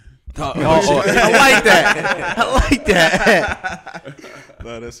 I like that. I like that.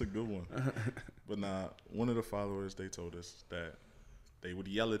 Nah, that's a good one. But nah, one of the followers, they told us that they would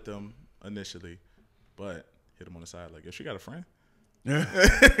yell at them initially, but hit them on the side like, yo, she got a friend?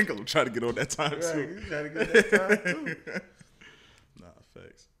 Because I'm trying to get on that time soon. You gotta get that time too. Nah,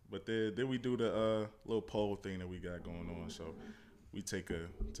 Facts. But then we do the little poll thing that we got going on. So we take a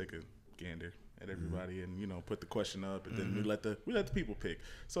gander at everybody and put the question up, and then we let the people pick.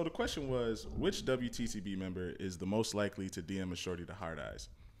 So the question was, which WTTB member is the most likely to DM a shorty to hard eyes?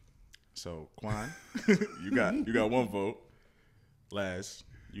 So Quan, you got 1 vote. Laz,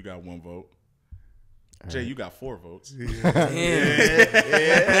 you got 1 vote. Jay, you got 4 votes. Yeah.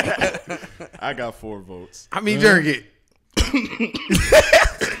 I got 4 votes. I mean, Jergen.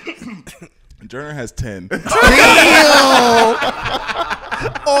 Jerner has 10. Damn!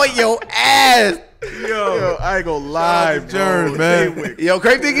 On your ass. Yo, I ain't gonna lie, Jern, man. Yo,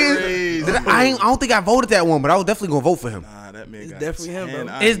 crazy thing is, I don't think I voted that one, but I was definitely gonna vote for him. Nah, that man It's got definitely 10. him,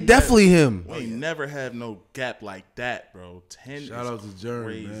 bro. I It's ain't definitely him. We ain't never had no gap like that, bro. 10. Shout is out to Jern,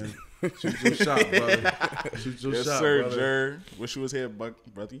 crazy. man. Shoot your shot, brother. Shoot your Yes, shot, sir, brother. Jern. Wish you was here, brother.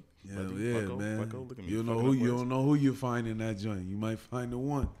 Hell yeah, Bucko, man. Bucko, look at me. You Fucking up words. don't know who you find in that joint. You might find the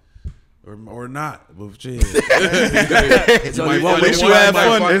one, or not. But shit, It's only one way wish to you had find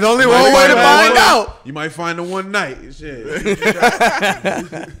fun. out. There's only You one might way to find find one- out. You might find the one night. Shit.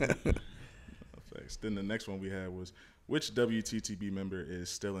 Facts. Then the next one we had was, which WTTB member is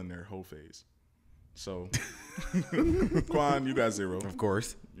still in their whole phase? So, Quan, you got 0. Of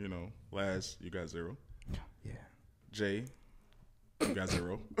course. Laz, you got 0. Yeah. Jay, you got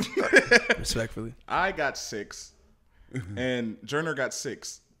 0. Respectfully. I got 6. And Jerner got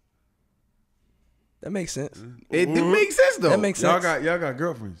 6. That makes sense. It makes sense though. That makes Y'all sense. got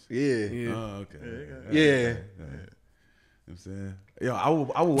girlfriends. Yeah. Oh, okay. Yeah. You know what I'm saying, yo,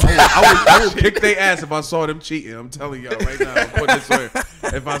 I would kick their ass if I saw them cheating. I'm telling y'all right now. I'm putting this on.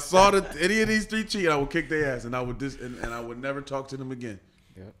 If I saw any of these 3 cheating, I would kick their ass, and I would and I would never talk to them again.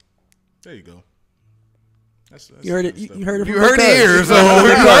 Yep. There you go. That's You heard it. good stuff. You heard it. You from heard it the here, cuz. so you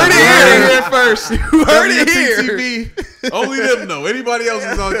heard it here first. You heard it here. WTTV, only them know. Anybody else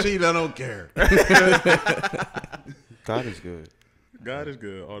is on cheating, I don't care. God is good. God is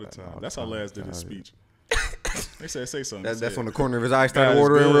good all the time. That's how Laz did his speech. They said, say something. That's Say when it. the corner of his eye started God is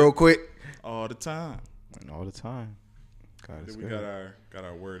watering good. real quick. All the time. And all the time. God is Then we good. got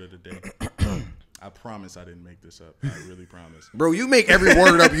our word of the day. I promise I didn't make this up. I really promise. Bro, you make every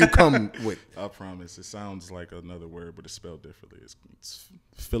word up you come with. I promise. It sounds like another word, but it's spelled differently. It's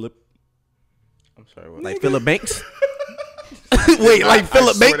Philip. I'm sorry. What? Like Philip Banks? Wait, like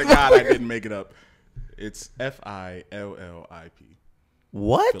Philip I swear to Banks? God, I didn't make it up. It's Fillip.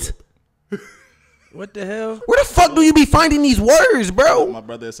 What? What the hell? Where the fuck do you be finding these words, bro? My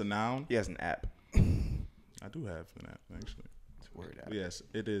brother, it's a noun. He has an app. I do have that, actually. It's a word app. Yes,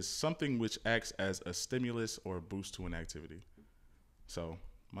 it is something which acts as a stimulus or boost to an activity. So,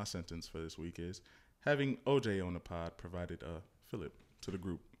 my sentence for this week is, having OJ on the pod provided a Philip to the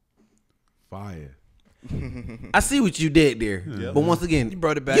group. Fire. I see what you did there. Yeah. But once again, You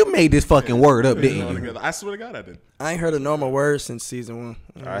brought it back. you made this fucking word up, All didn't you? together. I swear to God, I did. I ain't heard a normal word since season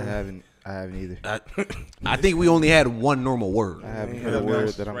 1. I haven't either. I think we only had one normal word. I haven't heard a word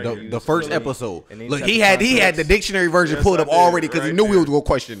that I'm Right gonna here. use. The first Philip. episode. And any Look, type he of had the context. dictionary version Yes, pulled I up did, already because he right knew we there. was gonna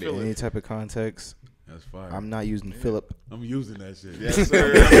question it. Philip. Any type of context. That's fire. I'm not using Philip. I'm using that shit. Yes,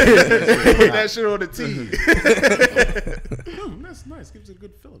 sir. Put that shit on the T. That's nice. Gives it a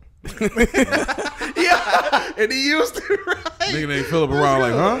good Philip. Yeah, and he used it right. Nigga named Philip around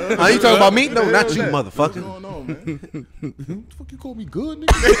like, huh? Are you talking about me? No, not you, What's motherfucker. going on, man? What the fuck you call me good,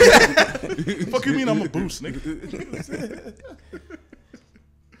 nigga? Fuck you mean I'm a boost, nigga?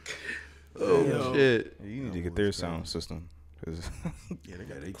 Oh shit. You need to get their sound system. 'Cause Yeah, they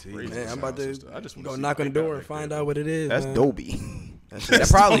got 18. crazy Man, I'm about sound to system. I just wanna go see knock on the what they got door and back find there. out what it is. that's man. Dolby. That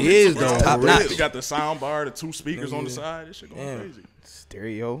probably is though. Top for notch. real. You got the sound bar, the 2 speakers on the Yeah. side. This shit going Damn. crazy.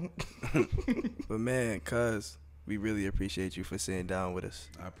 Stereo. But man, cuz we really appreciate you for sitting down with us.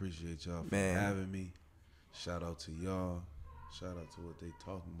 I appreciate y'all for Man. having me. Shout out to y'all. Shout out to what they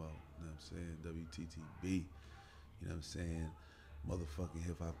talking about. You know what I'm saying? WTTB. You know what I'm saying? Motherfucking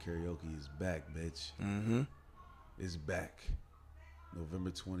hip hop karaoke is back, bitch. Mm-hmm. It's back.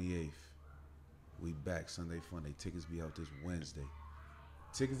 November 28th. We back. Sunday Funday. Tickets be out this Wednesday.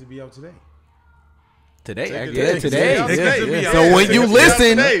 Tickets will be out today. Today, Tickets- yeah, tickets today. out Tickets today. will be Yeah. out. So when you Tickets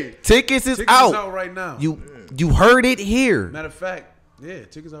listen, out today. tickets is Tickets out. is out right now. You heard it here. Matter of fact, yeah,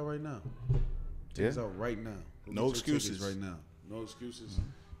 tickets out right now. Tickets out right now. Go No get your excuses. tickets right now. No excuses.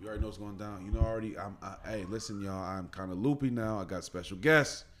 You already know what's going down. You know already. Hey, listen, y'all. I'm kind of loopy now. I got special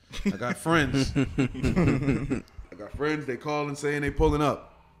guests. I got friends. I got friends. They calling saying they pulling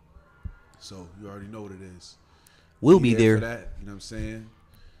up. So you already know what it is. We'll be For there. that, you know what I'm saying?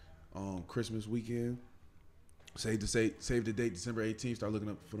 Christmas weekend. Save the date, December 18th. Start looking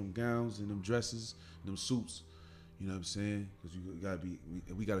up for them gowns and them dresses, and them suits. You know what I'm saying? Because you gotta be,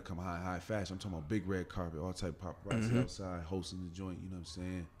 we gotta come high fashion. I'm talking about big red carpet, all type of paparazzi outside, hosting the joint. You know what I'm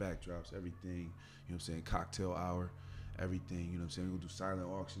saying? Backdrops, everything. You know what I'm saying? Cocktail hour, everything. You know what I'm saying? We gonna do silent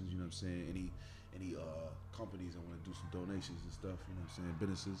auctions. You know what I'm saying? Any companies that want to do some donations and stuff. You know what I'm saying?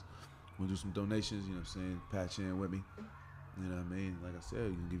 Businesses want to do some donations. You know what I'm saying? Patch in with me. You know what I mean? Like I said,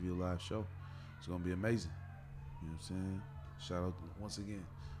 we can give you a live show. It's gonna be amazing. You know what I'm saying? Shout out once again.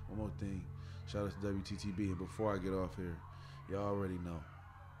 One more thing. Shout out to WTTB. And before I get off here, y'all already know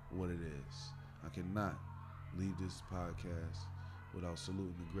what it is. I cannot leave this podcast without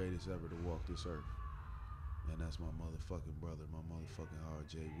saluting the greatest ever to walk this earth. And that's my motherfucking brother, my motherfucking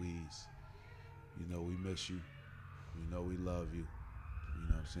RJ Weez. You know we miss you. You know we love you. You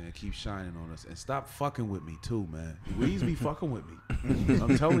know what I'm saying? Keep shining on us. And stop fucking with me too, man. Weez be fucking with me.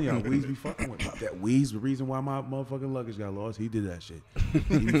 I'm telling y'all, Weez be fucking with me. That Weez, the reason why my motherfucking luggage got lost, he did that shit.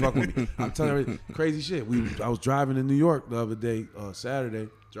 He be fucking with me. I'm telling you, crazy shit. I was driving to New York the other day, Saturday,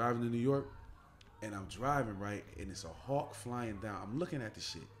 driving to New York, and I'm driving, right, and it's a hawk flying down. I'm looking at the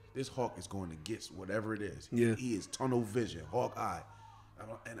shit. This hawk is going to get whatever it is. Yeah. He is tunnel vision, hawk eye.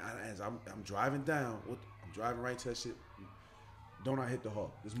 As I'm driving down, I'm driving right to that shit. Don't I hit the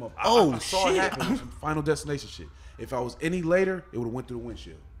hawk? This motherfucker. I saw it happen. It was some Final Destination shit. If I was any later, it would have went through the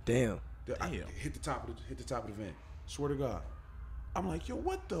windshield. Damn. I hit the top of the van. Swear to God. I'm like, yo,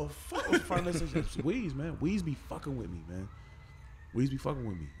 what the fuck was Final Destination? Weez, man. Weez be fucking with me, man. Weez be fucking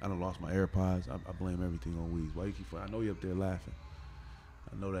with me. I done lost my AirPods. I blame everything on Weez. Why you keep? I know you up there laughing.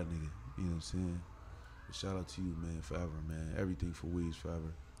 I know that nigga. You know what I'm saying? But shout out to you, man, forever, man. Everything for Weez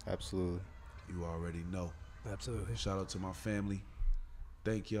forever. Absolutely. You already know. Absolutely. Shout out to my family.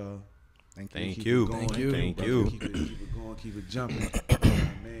 Thank y'all. Thank Keep you. it going. Thank you. Thank you. Keep it going. Keep it jumping.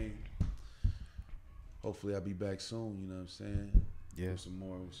 Man. Hopefully I'll be back soon. You know what I'm saying? Yeah. With some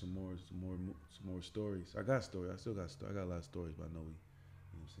more stories. I got stories. I still got stories. I got a lot of stories, but I know you know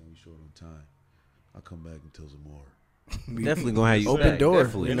what I'm saying, we short on time. I'll come back and tell some more. Definitely gonna have you open back, door.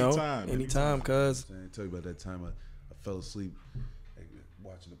 definitely. You know, anytime, cuz. I tell you about that time I fell asleep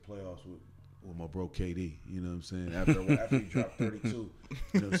watching the playoffs with my bro KD. You know what I'm saying? After he dropped 32, you know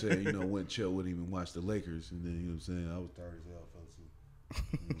what I'm saying? You know, went chill with him and watched the Lakers, and then you know what I'm saying? I was tired as hell.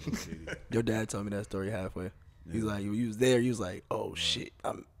 I fell asleep. Your dad told me that story halfway. Yeah. He's like, you was there. You was like, oh shit,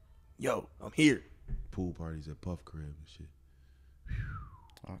 I'm here. Pool parties at Puff Crib and shit.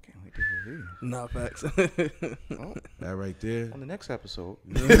 Oh, I can't wait to hear you. Nah, facts. Oh, that right there. on the next episode.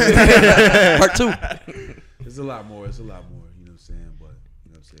 Part 2. It's a lot more. You know what I'm saying? But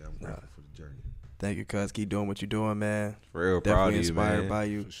you know what I'm saying? I'm grateful for the journey. Thank you, cuz. Keep doing what you're doing, man. For real, Definitely proud of you, inspired man. by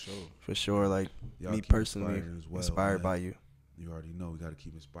you. For sure. For sure. Like Y'all me keep personally, inspiring as well, inspired man. by you. You already know we got to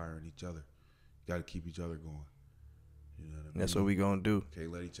keep inspiring each other. Got to keep each other going. You know what I mean? That's what we gonna do.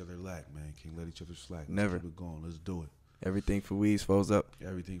 Can't let each other lack, man. Can't let each other slack. Let's Never. keep it going. Let's do it. Everything for Weez, foes up.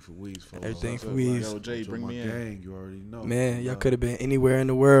 Everything for Weez, folks. Everything What's for up, Weez. Yo, Jay, bring my me in. gang, you already know. Man, y'all could have been anywhere in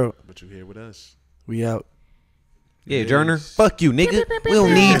the world. But you here with us. We out. Yeah, Journer. Fuck you, nigga. We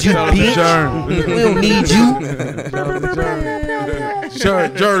don't need you, bitch. We don't need you. Sure,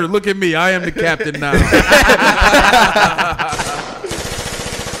 Jordan, look at me. I am the captain now.